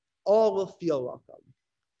welcome, all will feel welcome.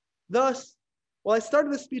 Thus, while I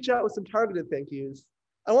started this speech out with some targeted thank yous,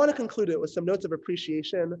 I want to conclude it with some notes of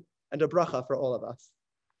appreciation and a bracha for all of us.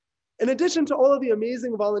 In addition to all of the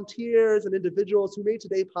amazing volunteers and individuals who made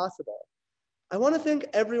today possible, I want to thank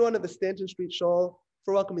everyone at the Stanton Street Shul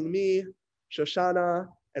for welcoming me, Shoshana,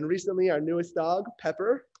 and recently our newest dog,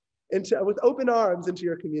 Pepper, with open arms into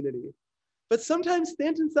your community. But sometimes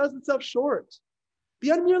Stanton sells itself short.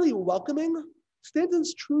 Beyond merely welcoming,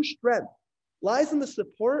 Stanton's true strength lies in the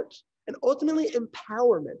support and ultimately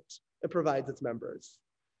empowerment it provides its members,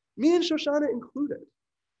 me and Shoshana included.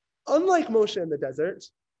 Unlike Moshe in the desert,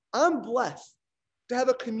 I'm blessed to have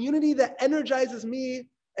a community that energizes me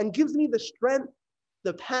and gives me the strength,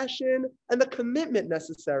 the passion, and the commitment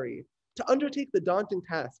necessary to undertake the daunting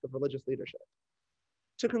task of religious leadership.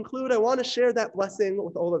 To conclude, I want to share that blessing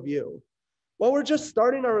with all of you. While we're just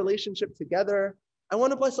starting our relationship together, I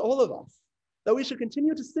want to bless all of us that we should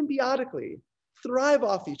continue to symbiotically thrive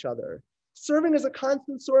off each other, serving as a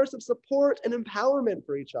constant source of support and empowerment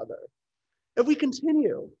for each other. If we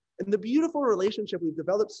continue in the beautiful relationship we've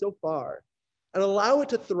developed so far and allow it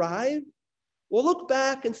to thrive, we'll look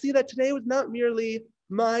back and see that today was not merely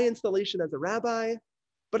my installation as a rabbi,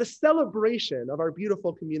 but a celebration of our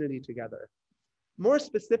beautiful community together. More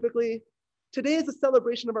specifically, Today is a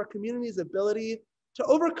celebration of our community's ability to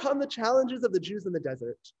overcome the challenges of the Jews in the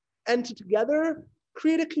desert and to together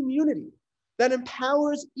create a community that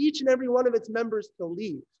empowers each and every one of its members to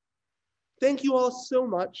lead. Thank you all so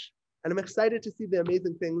much, and I'm excited to see the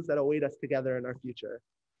amazing things that await us together in our future.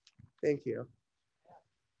 Thank you.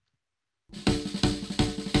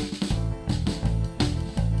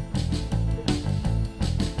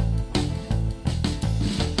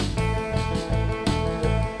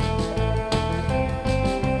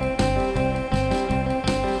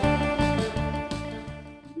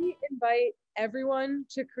 We invite everyone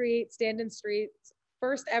to create Stand in Street's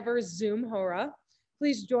first ever Zoom Hora.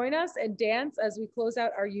 Please join us and dance as we close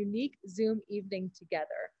out our unique Zoom evening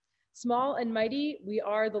together. Small and mighty, we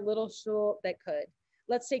are the little shul that could.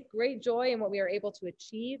 Let's take great joy in what we are able to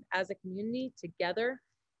achieve as a community together.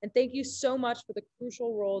 And thank you so much for the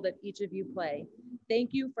crucial role that each of you play.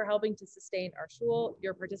 Thank you for helping to sustain our shul.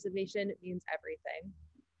 Your participation means everything.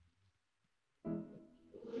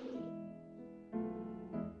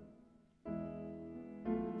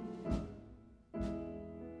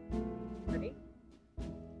 Ready?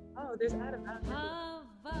 Oh, there's Adam. I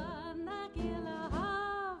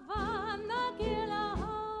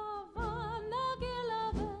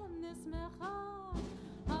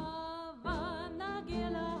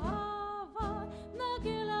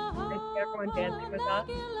see everyone dancing with us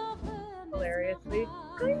hilariously.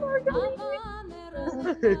 Hi, Marguerite.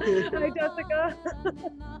 Hi, Jessica.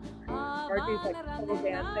 Margie's like total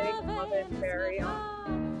dancing. Love it. Very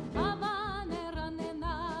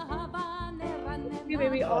May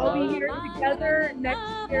we all be here together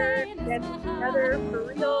next year, dancing together for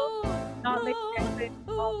real, not making anything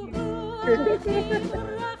all you.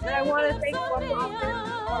 And I want to thank one more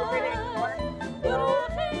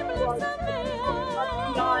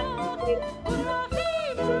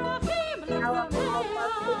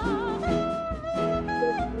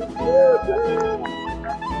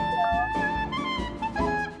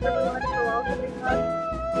everyone for welcoming us.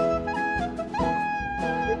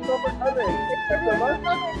 Thanks so much for coming.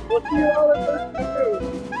 We'll see you all in person too.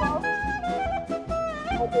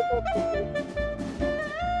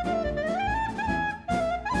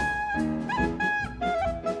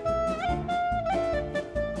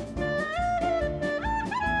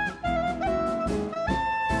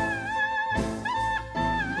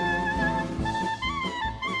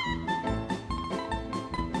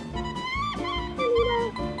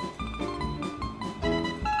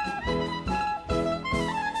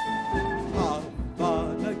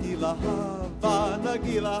 Hava,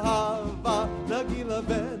 Nagila, Hava, Nagila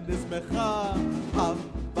ben nismecha.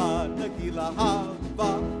 Hava, Nagila, Hava,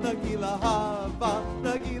 Nagila, Hava,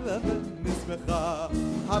 Nagila ben nismecha.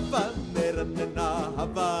 Hava neranena,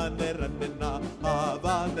 Hava neranena,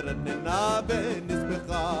 Hava neranena ben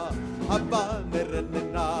nismecha. Hava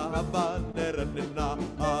neranena, Hava neranena,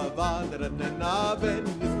 Hava neranena ben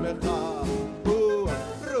nismecha.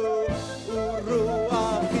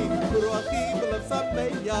 Ruachim b'lev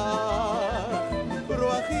sameach,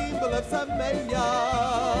 Ruachim b'lev sameach.